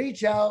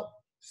 reach out,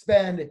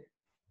 spend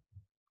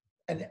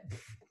an,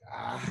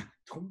 uh,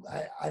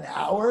 an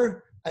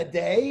hour a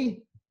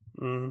day,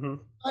 Mm-hmm.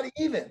 not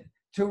even,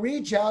 to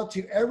reach out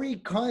to every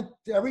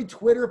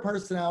Twitter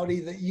personality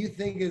that you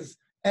think is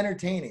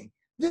entertaining,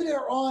 that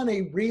are on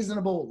a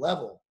reasonable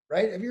level,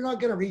 right? If you're not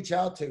going to reach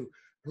out to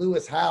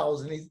Lewis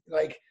Howes and he's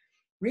like,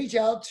 reach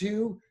out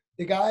to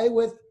the guy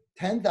with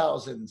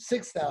 10,000,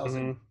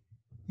 6,000. Mm-hmm.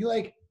 You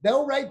like,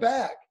 they'll write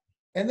back,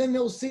 and then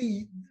they'll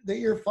see that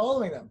you're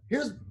following them.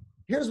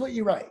 Here's what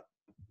you write.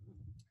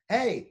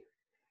 Hey,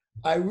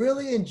 I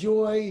really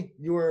enjoy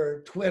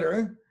your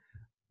Twitter.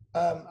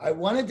 I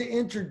wanted to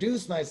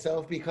introduce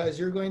myself because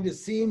you're going to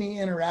see me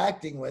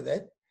interacting with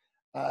it.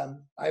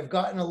 I've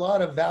gotten a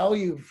lot of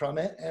value from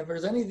it. And if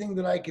there's anything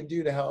that I can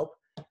do to help,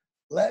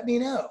 let me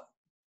know.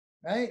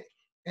 Right.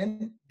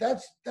 And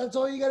that's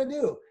all you got to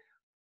do.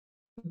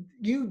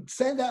 You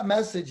send that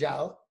message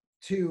out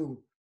to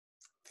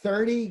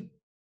 30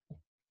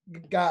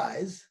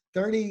 guys,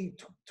 30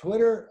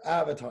 Twitter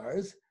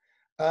avatars.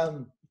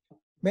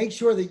 Make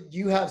sure that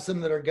you have some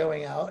that are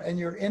going out and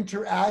you're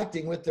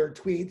interacting with their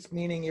tweets,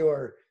 meaning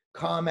you're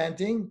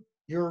commenting,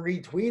 you're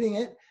retweeting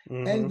it,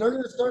 Mm-hmm. and they're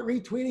going to start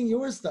retweeting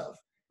your stuff.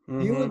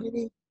 You would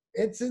be,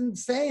 it's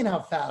insane how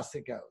fast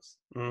it goes.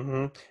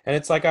 Mm-hmm. And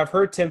it's like I've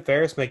heard Tim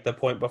Ferriss make the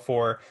point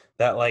before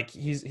that like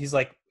he's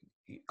like,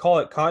 call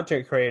it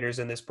content creators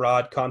in this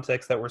broad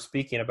context that we're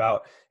speaking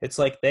about. It's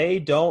like they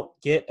don't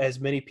get as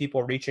many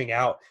people reaching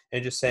out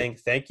and just saying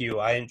thank you,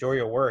 I enjoy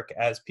your work,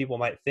 as people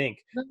might think,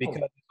 because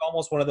No. it's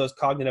almost one of those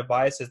cognitive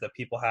biases that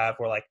people have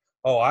where like,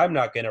 oh, I'm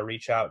not going to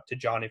reach out to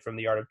Johnny from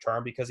the Art of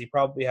Charm because he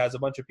probably has a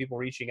bunch of people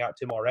reaching out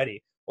to him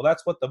already. Well,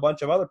 that's what the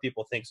bunch of other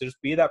people think. So just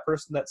be that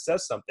person that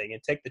says something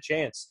and take the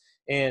chance.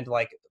 And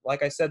like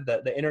I said,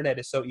 the internet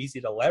is so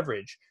easy to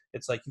leverage.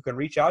 It's like you can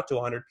reach out to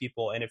 100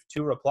 people, and if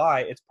 2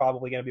 reply, it's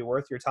probably going to be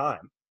worth your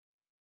time.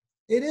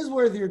 It is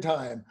worth your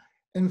time.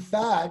 In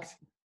fact,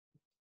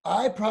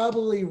 I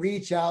probably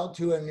reach out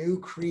to a new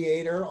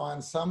creator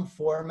on some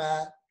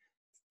format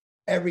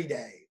every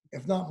day,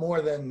 if not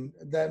more than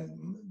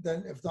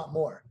if not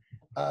more.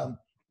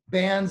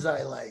 Bands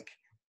I like,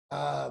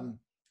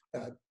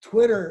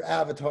 Twitter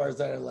avatars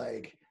that I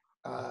like,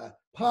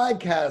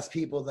 podcast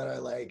people that I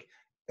like,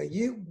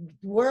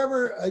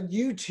 wherever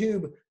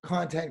YouTube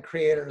content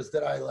creators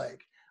that I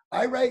like.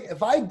 I write,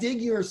 if I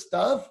dig your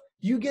stuff,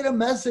 you get a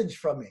message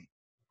from me.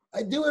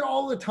 I do it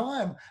all the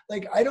time.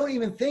 Like, I don't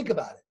even think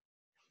about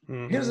it.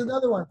 Mm-hmm. Here's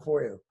another one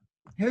for you.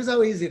 Here's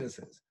how easy this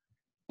is.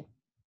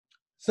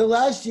 So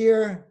last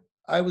year,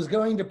 I was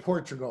going to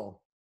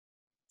Portugal.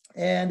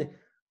 And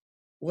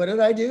what did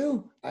I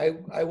do?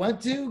 I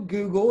went to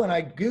Google and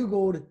I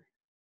Googled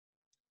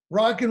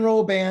rock and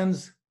roll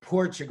bands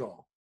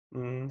Portugal.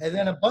 Mm-hmm. And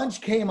then a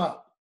bunch came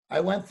up. I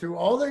went through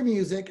all their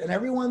music, and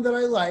everyone that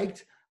I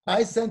liked,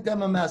 I sent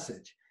them a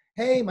message.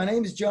 Hey, my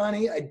name is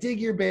Johnny. I dig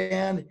your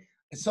band.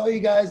 I saw you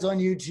guys on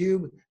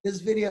YouTube.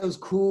 This video is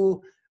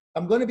cool.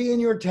 I'm going to be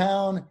in your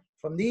town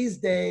from these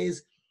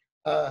days.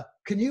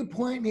 Can you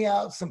point me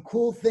out some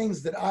cool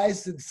things that I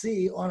should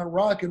see on a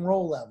rock and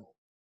roll level?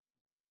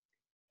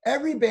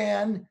 Every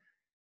band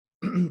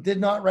did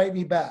not write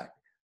me back,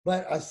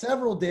 but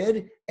several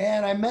did.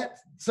 And I met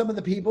some of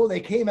the people. They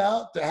came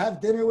out to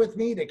have dinner with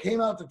me. They came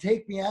out to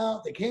take me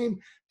out. They came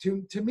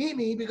to meet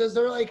me because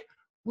they're like,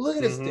 look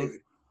at this dude.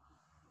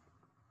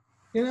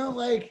 You know,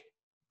 like,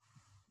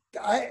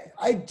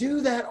 I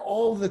do that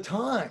all the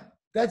time.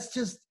 That's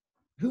just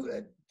who.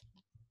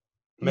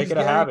 Make it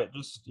a habit.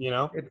 Just,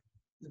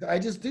 I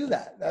just do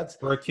that. That's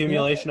for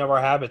accumulation of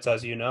our habits,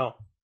 as you know.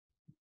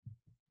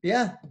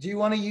 Yeah. Do you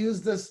want to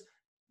use this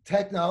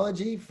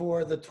technology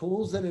for the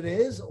tools that it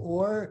is,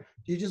 or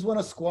do you just want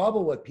to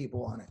squabble with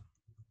people on it?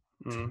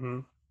 Mm-hmm.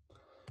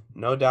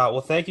 No doubt.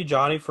 Well, thank you,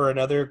 Johnny, for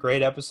another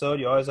great episode.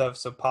 You always have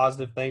some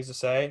positive things to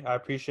say. I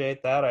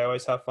appreciate that. I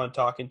always have fun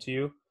talking to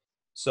you.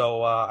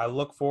 So I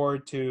look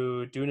forward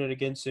to doing it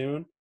again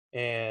soon,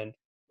 and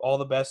all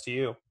the best to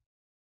you.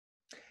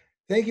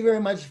 Thank you very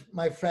much,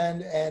 my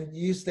friend, and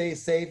you stay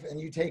safe and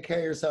you take care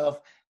of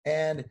yourself.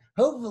 And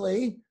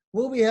hopefully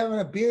we'll be having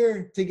a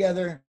beer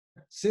together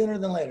sooner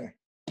than later.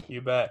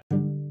 You bet.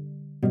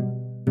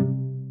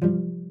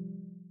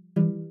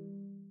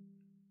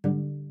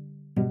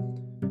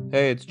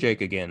 Hey, it's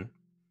Jake again.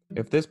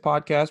 If this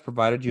podcast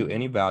provided you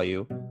any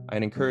value,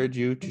 I'd encourage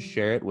you to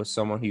share it with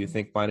someone who you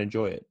think might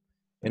enjoy it.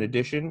 In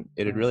addition,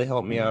 it'd really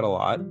help me out a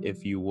lot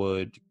if you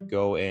would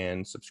go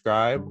and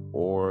subscribe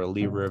or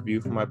leave a review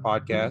for my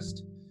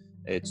podcast.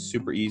 It's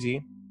super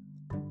easy.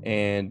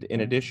 And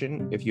in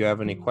addition, if you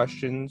have any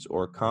questions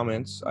or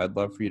comments, I'd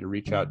love for you to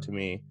reach out to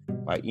me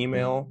by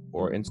email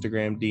or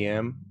Instagram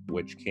DM,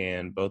 which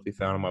can both be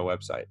found on my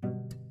website.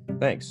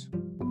 Thanks.